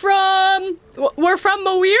 We're from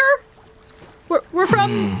Moir. We're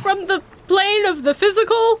from the plane of the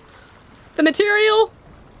physical, the material.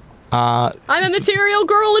 I'm a material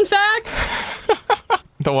girl, in fact.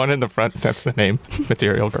 The one in the front, that's the name,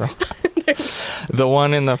 Material Girl. The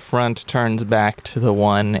one in the front turns back to the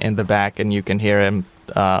one in the back, and you can hear him,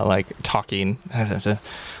 talking.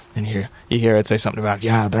 And you hear it say something about,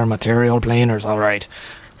 "Yeah, they're material planers, all right."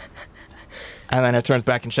 And then it turns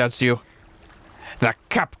back and shouts to you, "The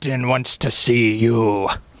captain wants to see you.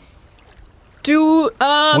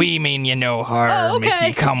 We mean you no harm if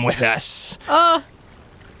you come with us."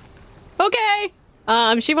 Okay.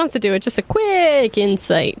 She wants to do it. Just a quick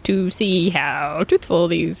insight to see how truthful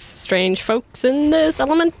these strange folks in this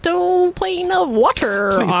elemental plane of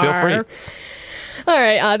water Please are. feel free. All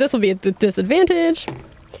right, this will be at the disadvantage.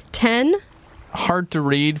 10. Hard to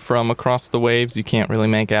read from across the waves. You can't really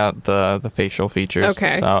make out the facial features.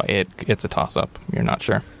 Okay. So it's a toss-up. You're not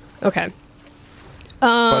sure. Okay.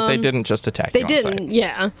 But they didn't just attack you They on sight. didn't,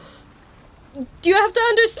 yeah. Do you have to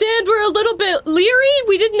understand we're a little bit leery?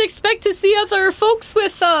 We didn't expect to see other folks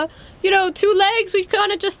with, 2 legs. We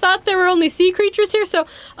kind of just thought there were only sea creatures here, so,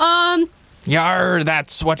 Yar,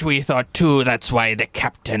 that's what we thought too. That's why the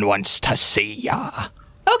captain wants to see ya.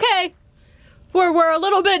 Okay. We're a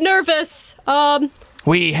little bit nervous.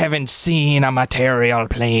 We haven't seen a material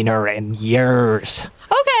planer in years.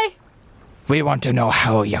 Okay. We want to know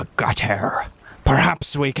how you got here.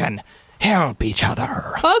 Perhaps we can help each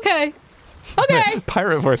other. Okay.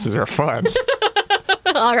 Pirate voices are fun.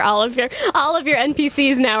 all of your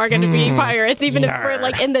NPCs now are going to be pirates, even if we're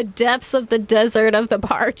Yarr. in the depths of the desert of the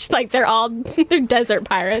parch. They're desert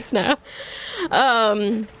pirates now.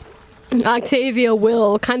 Octavia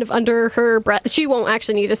will kind of under her breath. She won't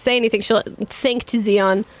actually need to say anything. She'll think to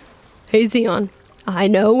Xeon. "Hey, Xeon, I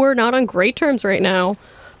know we're not on great terms right now.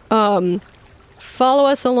 Follow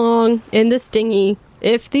us along in this dinghy.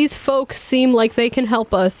 If these folks seem like they can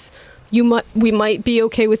help us, we might be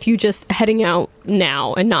okay with you just heading out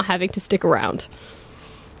now and not having to stick around."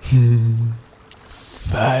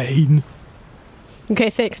 Fine. Okay,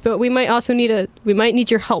 thanks. But we might also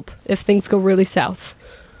need your help if things go really south.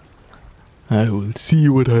 I will see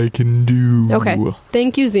what I can do. Okay.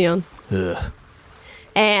 Thank you, Xeon. Ugh.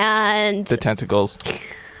 And The tentacles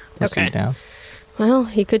Okay. down. well,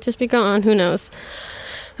 he could just be gone. Who knows?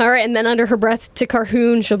 All right, and then under her breath to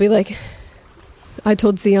Carhoon, she'll be like, "I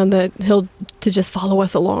told Xeon that he'll to just follow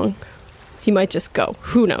us along. He might just go.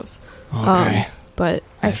 Who knows?" Okay. But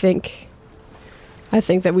I think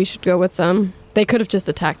that we should go with them. They could have just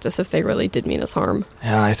attacked us if they really did mean us harm.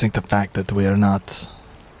 Yeah, I think the fact that we are not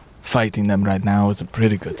fighting them right now is a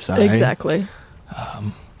pretty good sign. Exactly.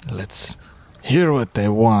 Let's hear what they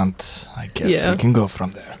want. I guess Yeah. we can go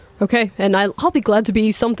from there. Okay, and I'll be glad to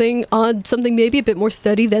be something maybe a bit more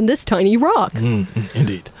steady than this tiny rock.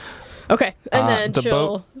 Indeed. Okay, and then the she'll,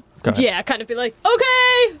 boat- Go ahead. yeah, kind of be like,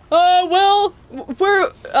 "Okay,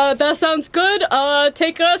 we're that sounds good.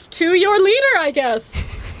 Take us to your leader, I guess."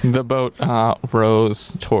 The boat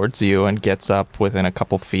rows towards you and gets up within a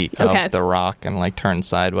couple feet Okay. of the rock and turns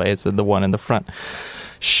sideways, and the one in the front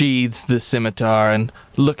sheathes the scimitar and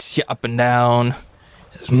looks you up and down.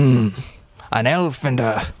 Says, an elf and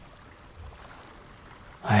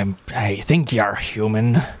I think you're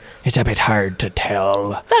human. It's a bit hard to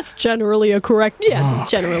tell. That's generally a correct... Yeah, Okay.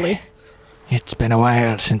 generally. It's been a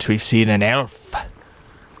while since we've seen an elf.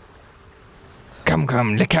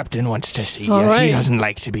 Come, the captain wants to see you. All right. He doesn't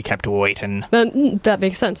like to be kept waiting. That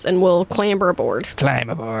makes sense, and we'll clamber aboard. Climb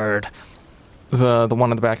aboard. The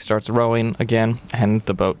one in the back starts rowing again, and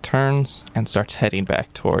the boat turns and starts heading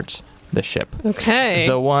back towards the ship. Okay.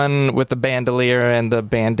 The one with the bandolier and the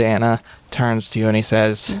bandana turns to you and he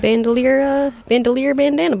says, Bandolier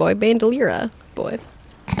bandana boy. Bandoliera boy.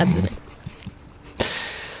 That's the name.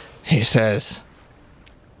 He says,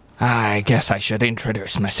 I guess I should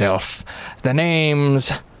introduce myself. The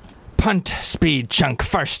name's Punt Speed Chunk,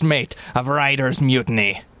 first mate of Riders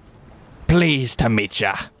Mutiny. Pleased to meet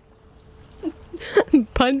ya.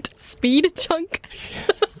 Punt speed chunk.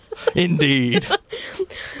 Indeed.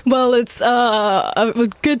 Well, it's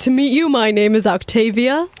good to meet you. My name is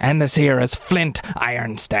Octavia. And this here is Flint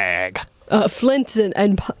Ironstag. Flint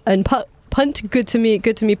and Punt. Good to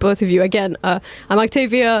meet both of you again. I'm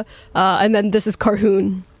Octavia, and then this is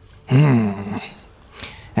Carhoon.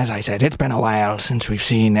 As I said, it's been a while since we've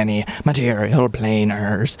seen any material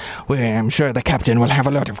planers. I'm sure the captain will have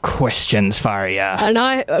a lot of questions for you.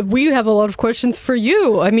 And we have a lot of questions for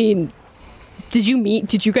you. I mean, did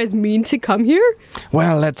you guys mean to come here?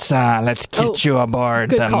 Well, let's get you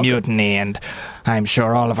aboard good the call. mutiny, and I'm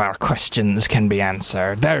sure all of our questions can be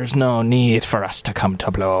answered. There's no need for us to come to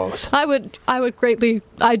blows. I would greatly.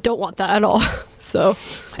 I don't want that at all. So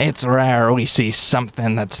It's rare we see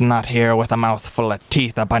something that's not here with a mouthful of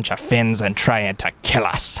teeth, a bunch of fins, and trying to kill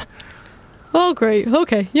us. oh great.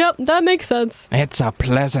 Okay. Yep, that makes sense. It's a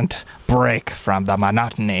pleasant break from the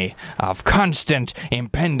monotony of constant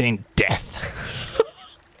impending death.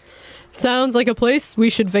 Sounds like a place we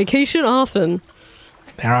should vacation often.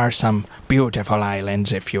 There are some beautiful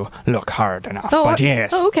islands if you look hard enough, but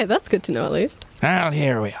yes. Oh, okay. That's good to know at least. Well,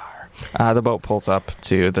 here we are. The boat pulls up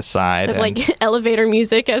to the side. With and, like elevator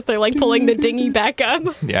music as they're like pulling the dinghy back up.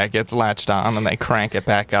 yeah, it gets latched on and they crank it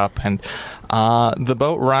back up. And the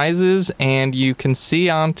boat rises and you can see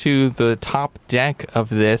onto the top deck of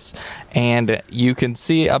this. And you can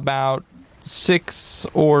see about 6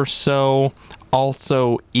 or so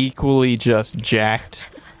also equally just jacked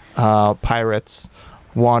pirates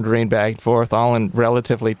wandering back and forth, all in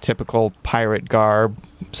relatively typical pirate garb.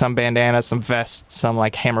 Some bandanas, some vests, some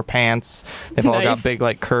like hammer pants. They've all got Nice. big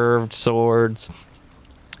like curved swords.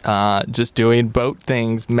 Just doing boat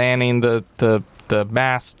things, manning the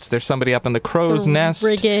masts. There's somebody up in the crow's nest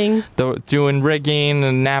Rigging. doing rigging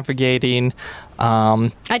and navigating.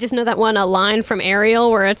 I just know that one line from Ariel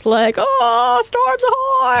where it's like, "Oh, storms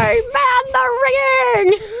ahoy! Man the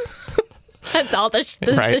rigging!" That's all the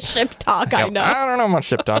Right. ship talk I know. I don't know much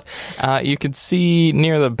ship talk. You can see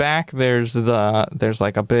near the back there's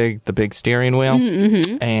like the big steering wheel,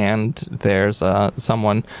 and there's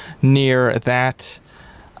someone near that,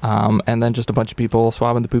 and then just a bunch of people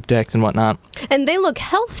swabbing the poop decks and whatnot. And they look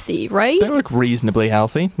healthy, right? They look reasonably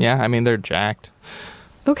healthy. Yeah, I mean they're jacked.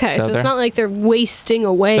 Okay, so so it's they're- not like they're wasting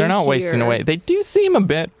away. They're not wasting here. away. They do seem a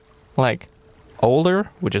bit like older,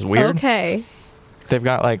 which is weird. Okay. They've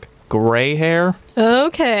got like gray hair.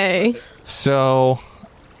 Okay. So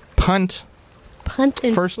Punt, Punt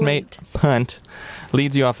and first Flint. mate Punt,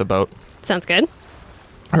 leads you off the boat, Sounds good.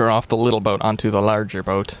 or off the little boat onto the larger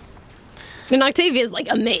boat. And Octavia's like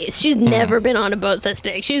amazed. She's never been on a boat this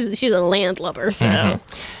big. She's a landlubber, so.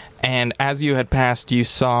 And as you had passed, you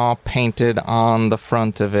saw painted on the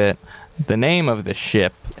front of it the name of the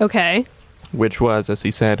ship, Okay. which was, as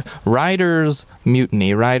he said, Riders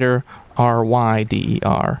Mutiny. Rider,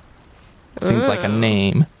 R-Y-D-E-R. Seems like a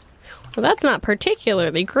name. Well, that's not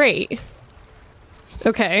particularly great.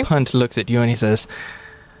 Okay. Punt looks at you and he says,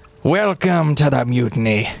 Welcome to the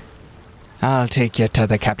mutiny. I'll take you to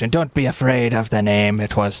the captain. Don't be afraid of the name.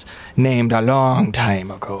 It was named a long time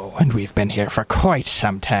ago, and we've been here for quite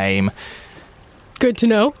some time. Good to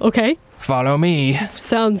know. Okay. Follow me.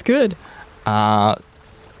 Sounds good.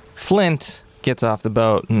 Flint gets off the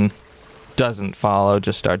boat and doesn't follow,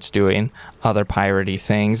 just starts doing other piratey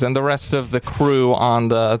things. And the rest of the crew on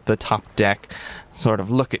the top deck sort of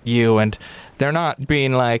look at you, and they're not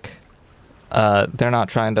being like, they're not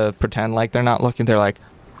trying to pretend like they're not looking. They're like,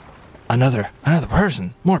 another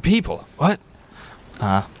person, more people. What?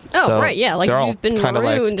 So right, yeah, like they're all you've been kinda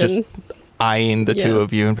like marooned just and... eyeing the two Yeah.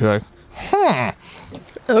 of you and be like,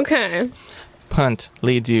 Okay. Punt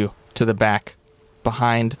leads you to the back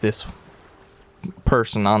behind this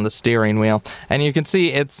person on the steering wheel, and you can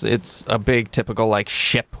see it's a big typical like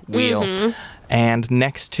ship wheel, and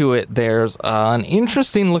next to it there's an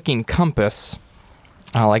interesting looking compass.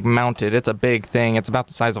 Like mounted. It's a big thing. It's about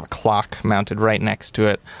the size of a clock mounted right next to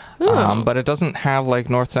it. But it doesn't have like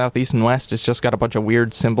north, south, east, and west. It's just got a bunch of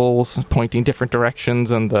weird symbols pointing different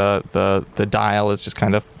directions, and the dial is just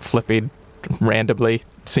kind of flipping randomly,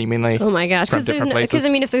 seemingly. Oh my gosh. From different places. Because, I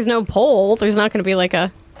mean, if there's no pole, there's not going to be like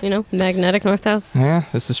a, magnetic north-south. Yeah,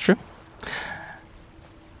 this is true.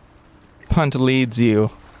 Punt leads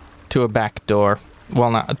you to a back door. Well,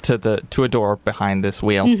 not to a door behind this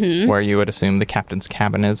wheel, where you would assume the captain's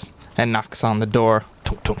cabin is, and knocks on the door.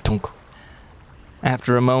 Tunk, tunk, tunk.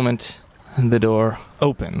 After a moment, the door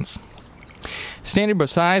opens. Standing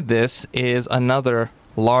beside this is another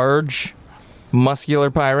large, muscular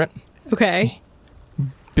pirate. Okay.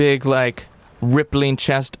 Big, like, rippling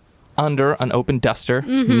chest under an open duster.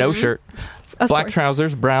 No shirt. Black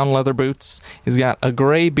trousers, brown leather boots. He's got a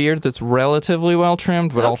gray beard that's relatively well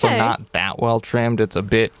trimmed, but also not that well trimmed. It's a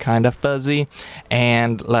bit kind of fuzzy.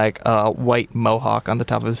 And like a white mohawk on the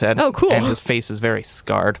top of his head. Oh, cool. And his face is very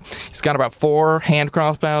scarred. He's got about 4 hand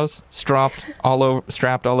crossbows strapped all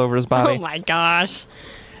over his body. Oh my gosh.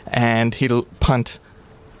 And Punt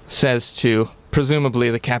says to,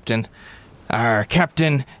 presumably the captain,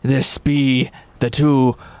 Captain, this be the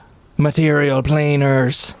 2 material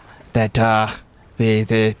planers that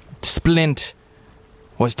the Splint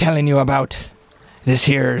was telling you about. This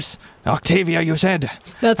here's Octavia, you said?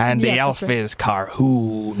 The elf is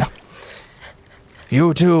Carhoon.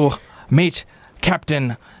 You two meet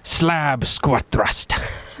Captain Slab Squat Thrust.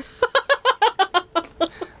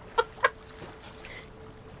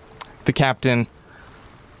 The captain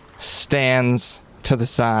stands to the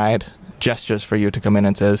side, gestures for you to come in,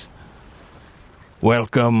 and says,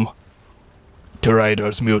 "Welcome to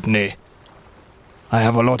Riders Mutiny. I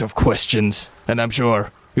have a lot of questions, and I'm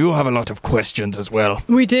sure you have a lot of questions as well."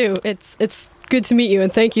 We do. It's good to meet you,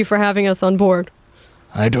 and thank you for having us on board.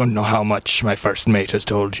 I don't know how much my first mate has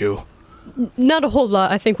told you. Not a whole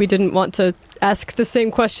lot. I think we didn't want to ask the same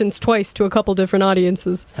questions twice to a couple different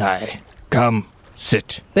audiences. Aye. Come,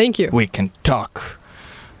 sit. Thank you. We can talk,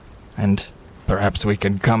 and perhaps we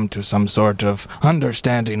can come to some sort of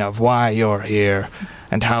understanding of why you're here,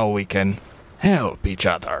 and how we can help each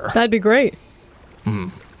other. That'd be great.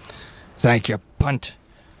 Thank you, Punt.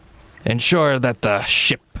 Ensure that the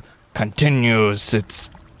ship continues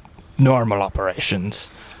its normal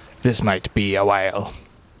operations. This might be a while.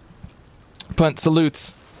 Punt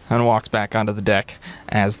salutes and walks back onto the deck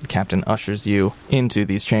as the captain ushers you into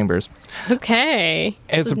these chambers. Okay.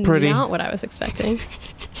 It's this is not what I was expecting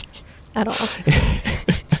at all.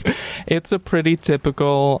 It's a pretty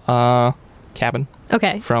typical cabin.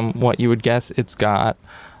 Okay. From what you would guess, it's got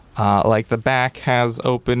like the back has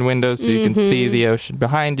open windows so you can see the ocean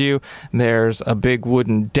behind you. There's a big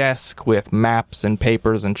wooden desk with maps and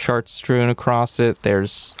papers and charts strewn across it.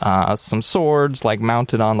 There's some swords like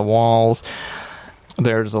mounted on the walls.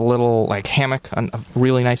 There's a little like hammock, a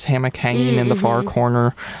really nice hammock hanging in the far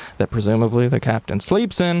corner that presumably the captain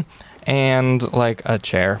sleeps in, and like a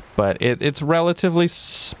chair. But it's relatively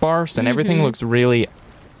sparse and everything looks really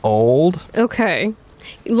old. Okay.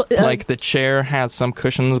 Like the chair has some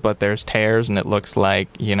cushions, but there's tears, and it looks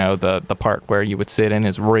like, the part where you would sit in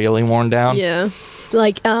is really worn down. Yeah.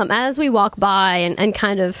 Like, as we walk by and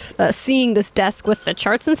kind of seeing this desk with the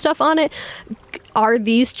charts and stuff on it, are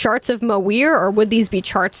these charts of Mawir, or would these be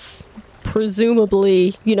charts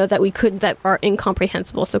presumably, that are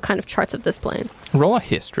incomprehensible, so kind of charts of this plane? Roll a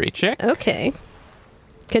history check. Okay.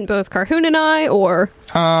 Can both Carhoon and I, or?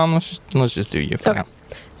 Let's just do you for now.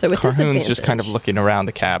 So with Carhoon's just kind of looking around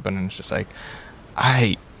the cabin and it's just like,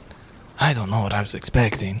 I don't know what I was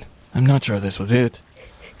expecting. I'm not sure this was it.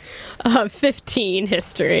 15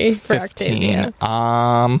 history for 15.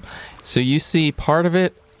 Octavia. So you see part of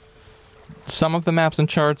it. Some of the maps and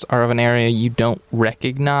charts are of an area you don't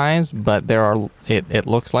recognize, but it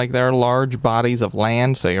looks like there are large bodies of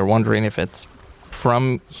land, so you're wondering if it's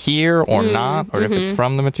from here or not, or if it's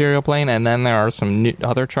from the material plane. And then there are some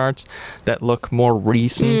other charts that look more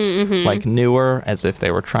recent, like newer, as if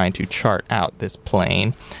they were trying to chart out this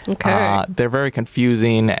plane. Okay. They're very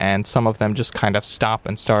confusing, and some of them just kind of stop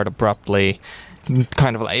and start abruptly.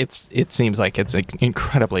 Kind of like it seems like it's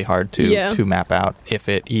incredibly hard to map out if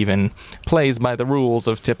it even plays by the rules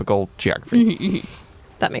of typical geography.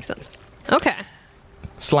 That makes sense. Okay.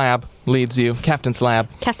 Slab leads you. Captain Slab.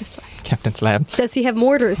 Captain Slab. Does he have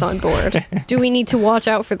mortars on board? Do we need to watch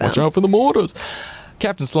out for them? Watch out for the mortars.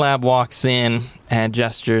 Captain Slab walks in and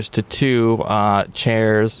gestures to two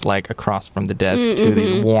chairs, like across from the desk, two of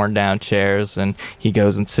these worn down chairs, and he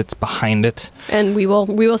goes and sits behind it. And we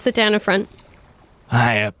will sit down in front.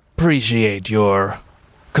 I appreciate your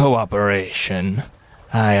cooperation.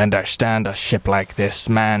 I understand a ship like this,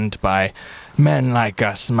 manned by men like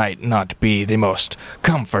us, might not be the most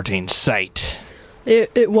comforting sight.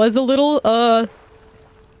 It was a little,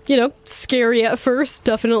 scary at first,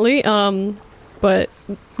 definitely. But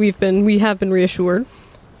we have been reassured.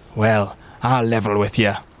 Well, I'll level with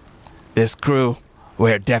you. This crew,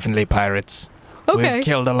 we're definitely pirates. Okay. We've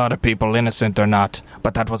killed a lot of people, innocent or not,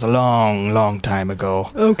 but that was a long, long time ago.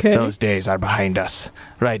 Okay. Those days are behind us.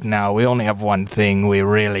 Right now, we only have one thing we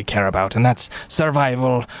really care about, and that's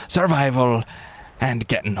survival, and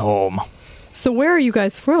getting home. So where are you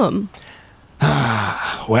guys from?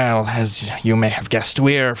 Well, as you may have guessed,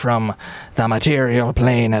 we're from the material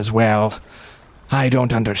plane as well. I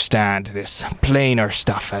don't understand this planar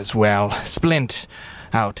stuff as well. Splint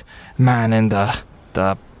out manning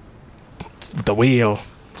the wheel.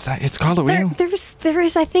 It's called a wheel? There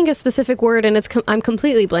is, I think, a specific word, and I'm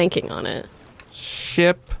completely blanking on it.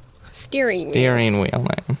 Ship Steering wheel.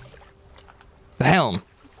 The helm.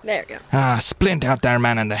 There you go. Splint out there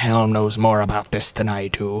manning the helm knows more about this than I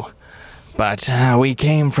do. But we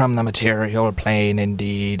came from the material plane,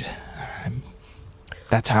 indeed.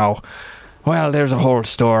 That's how... Well, there's a whole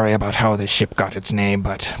story about how the ship got its name,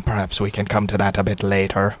 but perhaps we can come to that a bit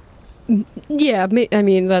later. Yeah, I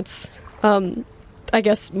mean, that's... I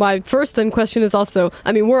guess my first then question is also...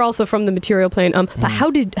 I mean, we're also from the material plane, but how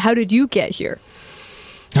did you get here?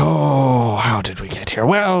 Oh, how did we get here?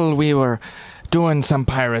 Well, we were doing some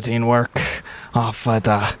pirating work off of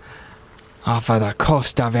the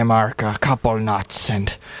coast of Imark, a couple knots,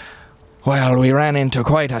 and, well, we ran into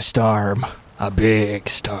quite a storm. A big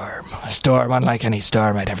storm. A storm unlike any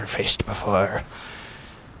storm I'd ever faced before.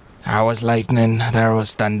 There was lightning, there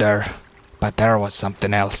was thunder, but there was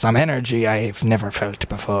something else, some energy I've never felt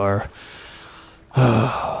before.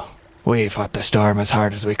 We fought the storm as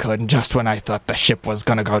hard as we could, and just when I thought the ship was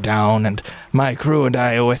gonna go down, and my crew and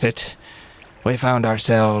I with it, we found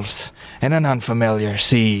ourselves in an unfamiliar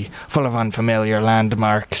sea, full of unfamiliar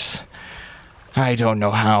landmarks. I don't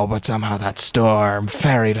know how, but somehow that storm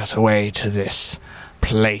ferried us away to this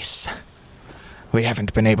place. We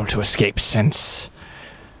haven't been able to escape since.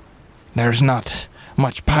 There's not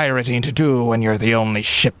much pirating to do when you're the only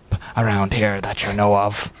ship around here that you know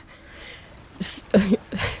of.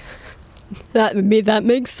 That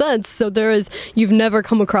makes sense. So you've never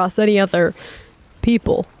come across any other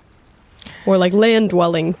people or like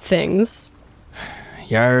land-dwelling things.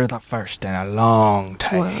 You're the first in a long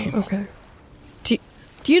time. Wow, okay.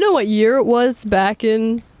 Do you know what year it was back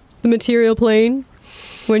in the material plane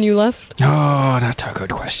when you left? Oh, that's a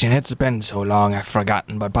good question. It's been so long I've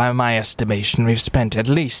forgotten, but by my estimation we've spent at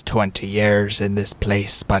least 20 years in this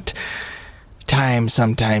place, but time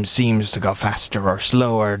sometimes seems to go faster or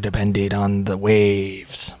slower depending on the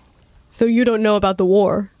waves. So you don't know about the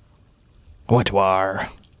war? What war?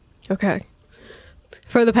 Okay.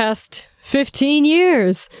 For the past 15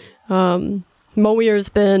 years, Moir's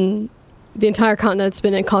been... The entire continent's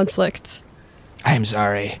been in conflict. I'm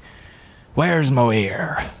sorry. Where's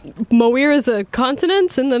Moir? Moir is a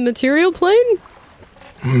continent in the material plane?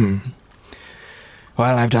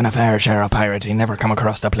 Well, I've done a fair share of pirating. Never come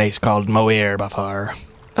across a place called Moir before.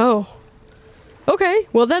 Oh. Okay,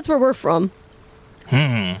 well that's where we're from.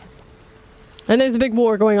 And there's a big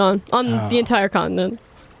war going on the entire continent.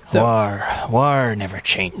 So. War never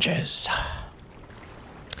changes.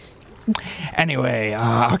 Anyway,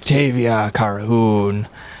 Octavia Carhoon,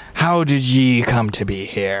 how did ye come to be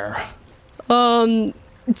here?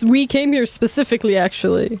 We came here specifically,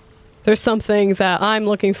 actually. There's something that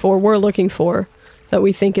we're looking for, that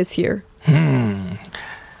we think is here.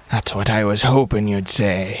 That's what I was hoping you'd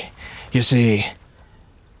say. You see,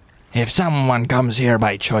 if someone comes here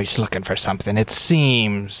by choice looking for something, it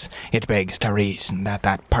seems it begs to reason that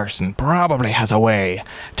that person probably has a way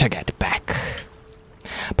to get back.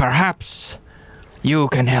 Perhaps you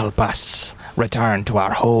can help us return to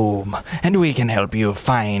our home, and we can help you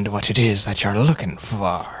find what it is that you're looking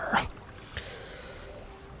for.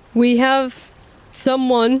 We have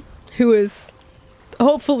someone who is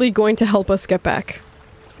hopefully going to help us get back.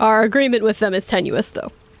 Our agreement with them is tenuous,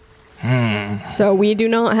 though. So we do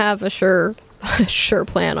not have a sure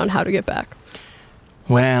plan on how to get back.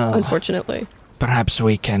 Well, unfortunately. Perhaps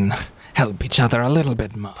we can help each other a little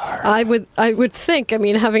bit more. I would think,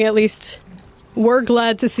 having at least... We're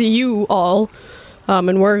glad to see you all,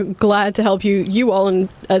 and we're glad to help you all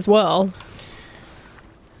as well.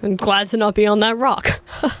 I'm glad to not be on that rock.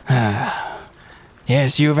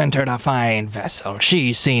 Yes, you've entered a fine vessel.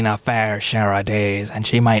 She's seen a fair share of days, and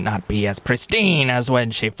she might not be as pristine as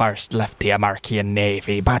when she first left the Amarkian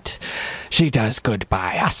Navy, but she does good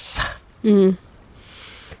by us.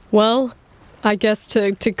 Well, I guess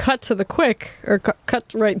to cut to the quick, or cut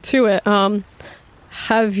right to it,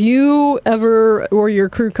 have you ever, or your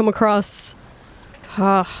crew, come across,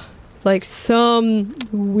 like some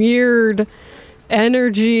weird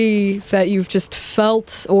energy that you've just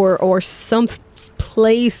felt, or some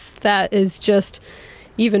place that is just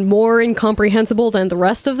even more incomprehensible than the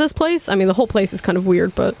rest of this place? I mean, the whole place is kind of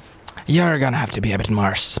weird, but... You're gonna have to be a bit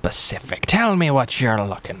more specific. Tell me what you're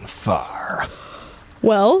looking for.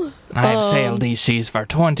 Well... I've sailed these seas for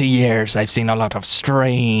 20 years. I've seen a lot of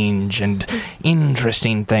strange and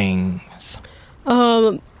interesting things.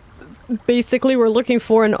 Basically, we're looking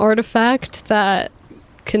for an artifact that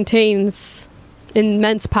contains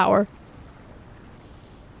immense power.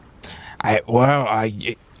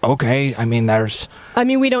 Okay. I mean,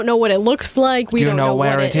 we don't know what it looks like. We Do you don't know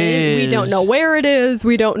what where it is? We don't know where it is.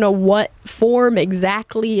 We don't know what form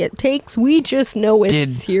exactly it takes. We just know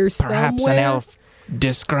it's here perhaps somewhere. an elf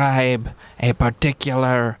describe a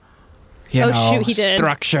particular,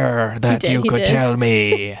 structure that you could tell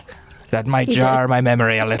me that might jar my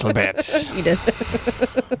memory a little bit? He did.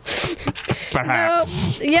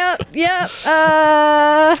 Perhaps. Yep.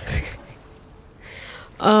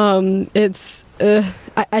 It's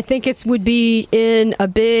I think it would be in a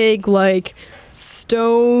big, like,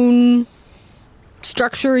 stone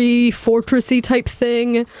structure-y, fortressy type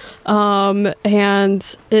thing,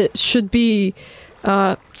 and it should be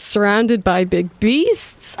surrounded by big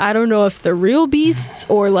beasts. I don't know if they're real beasts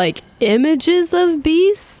or like images of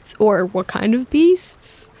beasts, or what kind of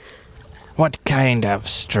beasts. What kind of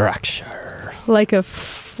structure? Like I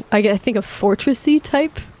think a fortressy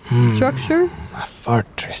type structure. A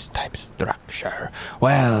fortress type structure.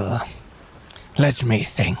 Well, let me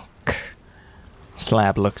think.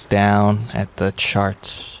 Slab looks down at the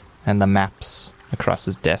charts and the maps across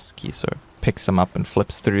his desk. He sort of picks them up and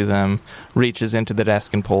flips through them, reaches into the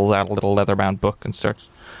desk and pulls out a little leather-bound book and starts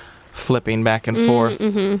flipping back and forth.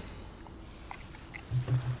 Mm-hmm.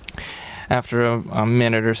 After a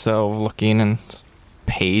minute or so of looking and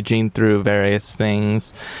paging through various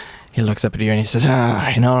things, he looks up at you and he says,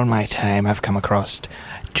 in all my time I've come across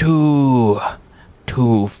two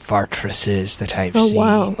fortresses that I've seen. Oh,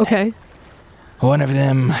 wow. Okay. One of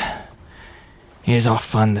them is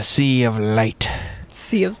off on the Sea of Light.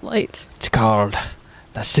 Sea of Light. It's called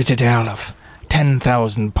the Citadel of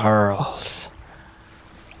 10,000 Pearls.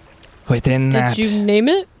 Within that... Did you name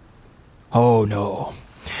it? Oh, no.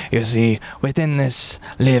 You see, within this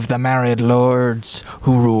live the married lords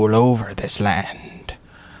who rule over this land.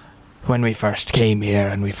 When we first came here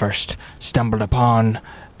and we first stumbled upon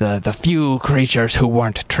the few creatures who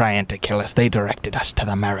weren't trying to kill us, they directed us to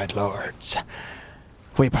the married lords.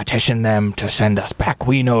 We petitioned them to send us back.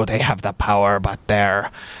 We know they have the power, but they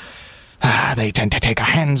tend to take a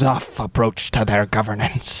hands-off approach to their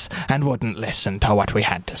governance and wouldn't listen to what we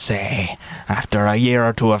had to say. After a year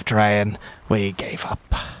or two of trying, we gave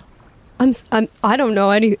up. I don't know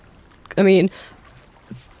any. I mean,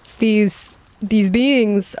 these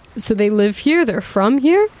beings. So they live here. They're from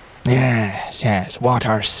here. Yes.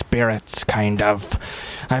 Water spirits, kind of.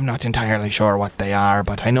 I'm not entirely sure what they are,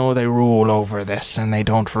 but I know they rule over this, and they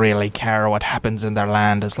don't really care what happens in their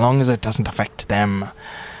land as long as it doesn't affect them.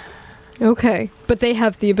 Okay, but they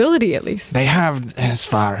have the ability, at least. They have, as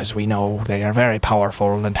far as we know, they are very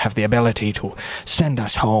powerful and have the ability to send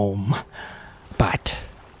us home. But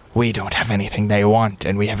we don't have anything they want,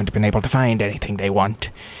 and we haven't been able to find anything they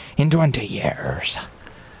want in 20 years.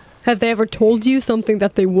 Have they ever told you something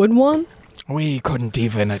that they would want? We couldn't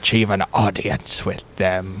even achieve an audience with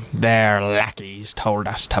them. Their lackeys told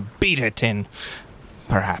us to beat it in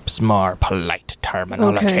perhaps more polite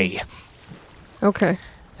terminology. Okay.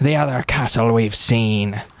 The other castle we've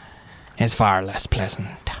seen is far less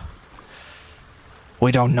pleasant.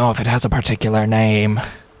 We don't know if it has a particular name,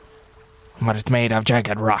 but it's made of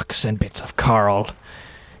jagged rocks and bits of coral.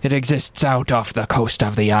 It exists out off the coast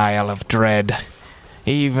of the Isle of Dread.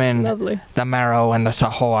 Even Lovely. the Marrow and the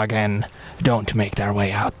Sahuagin don't make their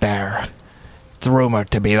way out there. It's rumored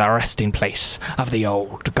to be the resting place of the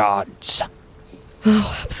old gods.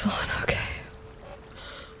 Oh, Absalon, okay.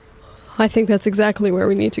 I think that's exactly where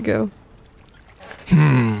we need to go.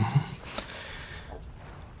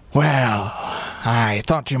 Well, I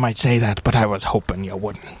thought you might say that, but I was hoping you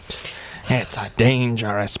wouldn't. It's a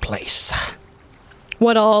dangerous place.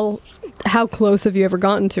 How close have you ever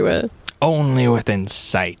gotten to it? Only within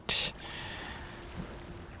sight.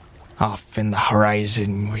 Off in the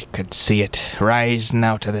horizon, we could see it rising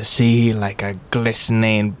out of the sea like a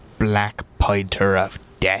glistening black pointer of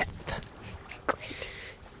death.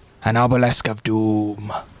 An obelisk of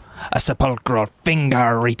doom. A sepulchral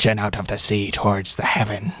finger reaching out of the sea towards the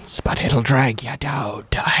heavens, but it'll drag you down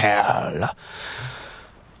to hell.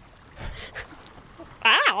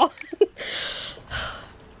 Ow!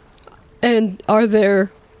 And are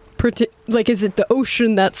there, is it the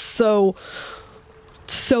ocean that's so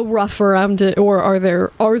rough around it, or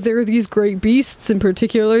are there these great beasts in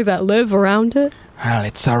particular that live around it? Well,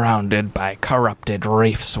 it's surrounded by corrupted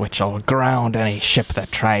reefs which'll ground any ship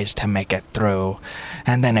that tries to make it through.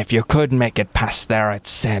 And then if you could make it past there,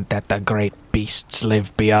 it's said that the great beasts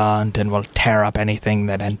live beyond and will tear up anything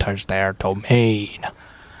that enters their domain.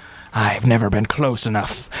 I've never been close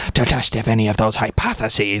enough to test if any of those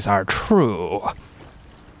hypotheses are true.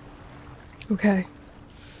 Okay.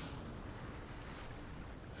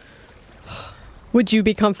 Would you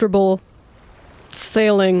be comfortable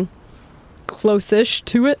sailing close-ish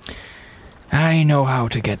to it? I know how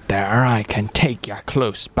to get there. I can take you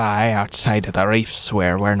close by outside of the reefs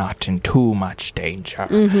where we're not in too much danger.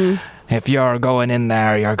 Mm-hmm. If you're going in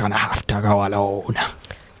there, you're gonna have to go alone.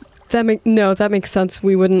 That makes sense.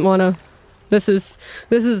 We wouldn't want to. This is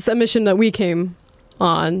a mission that we came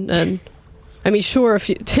on, and I mean, sure,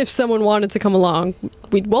 if someone wanted to come along,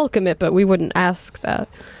 we'd welcome it, but we wouldn't ask that.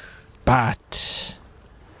 But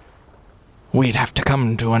we'd have to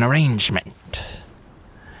come to an arrangement.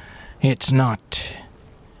 It's not...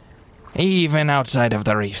 Even outside of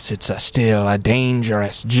the reefs, it's still a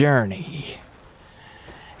dangerous journey.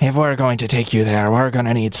 If we're going to take you there, we're going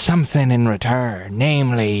to need something in return,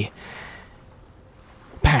 namely,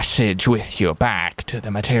 passage with you back to the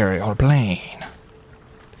material plane.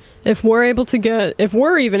 If we're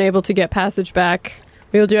even able to get passage back,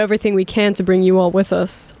 we'll do everything we can to bring you all with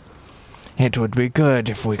us. It would be good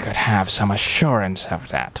if we could have some assurance of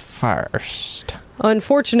that first.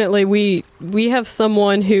 Unfortunately, we have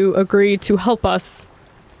someone who agreed to help us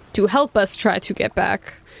try to get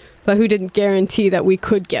back, but who didn't guarantee that we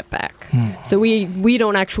could get back. So we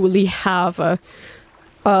don't actually have a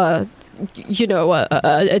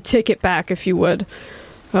ticket back, if you would.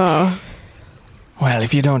 Well,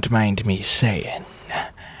 if you don't mind me saying,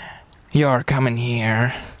 you're coming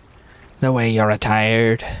here, the way you're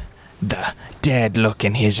attired, the dead look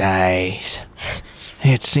in his eyes.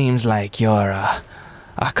 It seems like you're a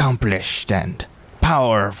accomplished and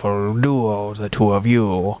powerful duo, the two of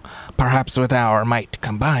you. Perhaps with our might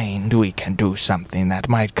combined, we can do something that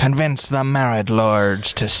might convince the Married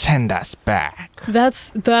Lords to send us back.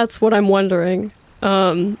 That's what I'm wondering.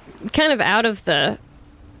 Kind of out of the...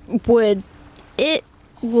 I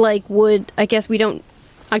guess we don't...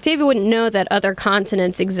 Octavia wouldn't know that other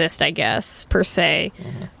continents exist, I guess, per se.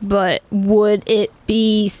 Mm-hmm. But would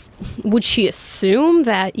she assume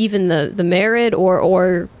that even the Merid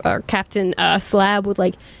or Captain Slab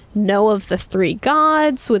would, know of the three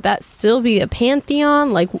gods? Would that still be a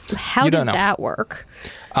pantheon? How does that work?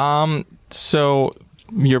 So,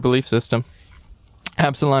 your belief system.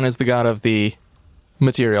 Absalon is the god of the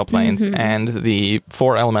material planes, mm-hmm. and the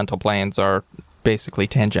 4 elemental planes are basically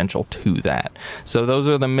tangential to that. So those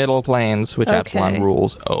are the middle planes which Absalon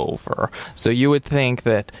rules over. So you would think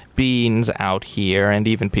that beings out here, and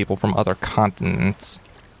even people from other continents,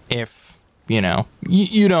 if, you don't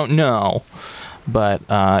know, but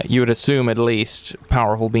you would assume at least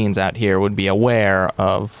powerful beings out here would be aware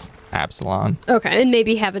of Absalon. Okay, and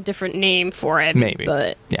maybe have a different name for it. Maybe.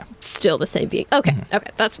 But yeah, still the same being. Okay, mm-hmm. Okay,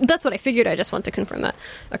 that's what I figured. I just want to confirm that.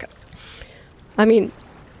 Okay. I mean,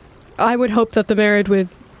 I would hope that the Merid would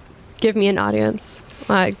give me an audience.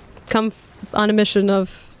 I come on a mission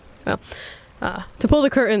of, to pull the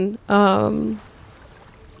curtain. The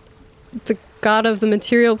god of the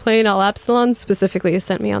material plane, Al Absalon, specifically has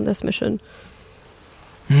sent me on this mission.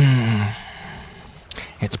 It's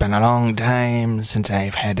been a long time since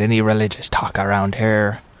I've had any religious talk around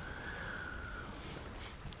here.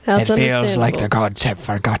 That's it feels like the gods have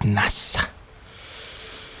forgotten us.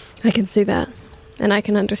 I can see that. And I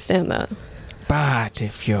can understand that. But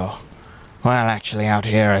if actually out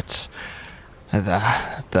here it's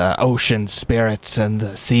the ocean spirits and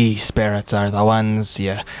the sea spirits are the ones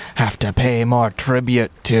you have to pay more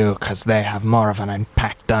tribute to, because they have more of an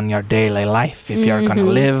impact on your daily life if you're going to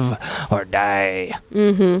live or die.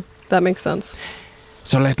 Mm-hmm. That makes sense.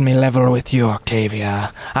 So let me level with you,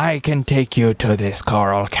 Octavia. I can take you to this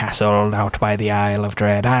coral castle out by the Isle of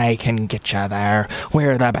Dread. I can get you there.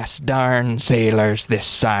 We're the best darn sailors this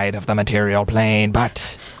side of the material plane,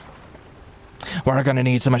 but we're going to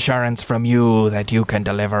need some assurance from you that you can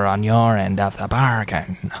deliver on your end of the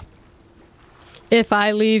bargain. If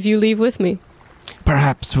I leave, you leave with me.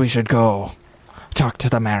 Perhaps we should go talk to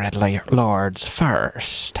the Merit Lords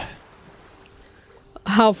first.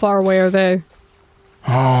 How far away are they?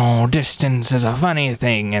 Oh, distance is a funny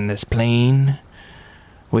thing in this plane.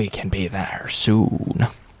 We can be there soon.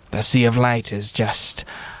 The Sea of Light is just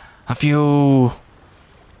a few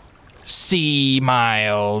sea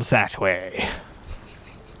miles that way.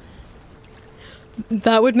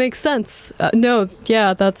 That would make sense. No,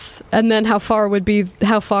 yeah, that's... And then how far would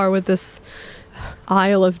this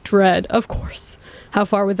Isle of Dread? Of course. How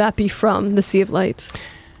far would that be from the Sea of Light?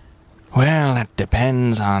 Well, it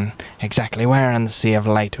depends on exactly where in the Sea of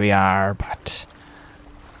Light we are, but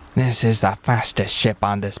this is the fastest ship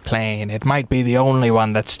on this plane. It might be the only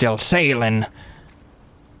one that's still sailing.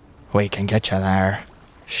 We can get you there.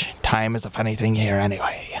 Time is a funny thing here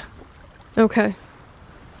anyway. Okay.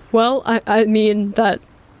 Well, I mean, that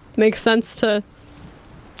makes sense to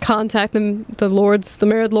contact the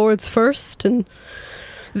Merit Lords first, and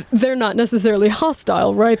they're not necessarily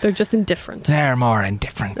hostile, right? They're just indifferent. They're more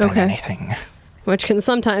indifferent than anything. Which can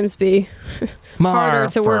sometimes be harder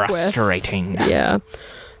to work with. More frustrating. Yeah.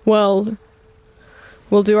 Well,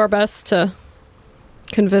 we'll do our best to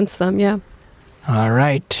convince them, yeah. All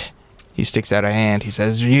right. He sticks out a hand. He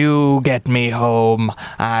says, you get me home,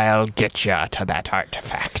 I'll get you to that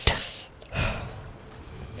artifact.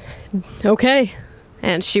 Okay.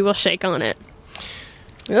 And she will shake on it.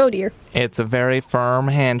 Oh, dear. It's a very firm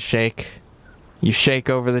handshake. You shake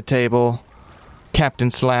over the table.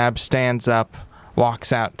 Captain Slab stands up,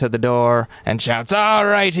 walks out to the door, and shouts, all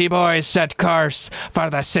righty, boys, set course for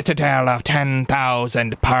the Citadel of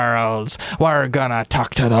 10,000 Pearls. We're gonna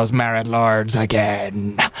talk to those Merit Lords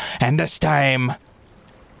again. And this time,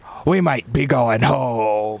 we might be going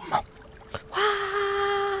home.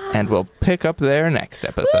 And we'll pick up there next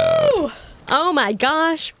episode. Woo! Oh my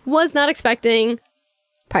gosh. Was not expecting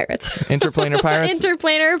pirates. Interplanar pirates?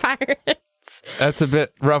 Interplanar pirates. That's a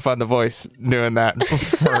bit rough on the voice, doing that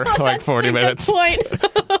for like 40 minutes. Good point.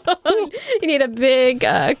 You need a big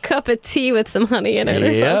cup of tea with some honey in it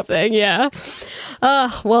or something. Yeah.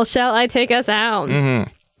 Well, shall I take us out?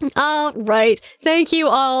 Mm-hmm. All right. Thank you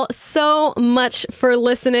all so much for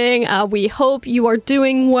listening. We hope you are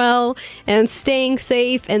doing well and staying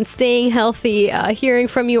safe and staying healthy. Hearing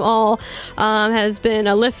from you all has been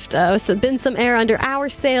a lift. Been some air under our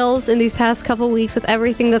sails in these past couple weeks with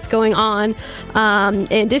everything that's going on.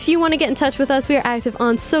 And if you want to get in touch with us, we are active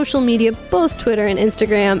on social media, both Twitter and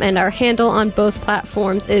Instagram, and our handle on both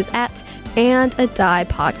platforms is @AndADie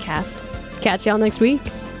Podcast. Catch y'all next week.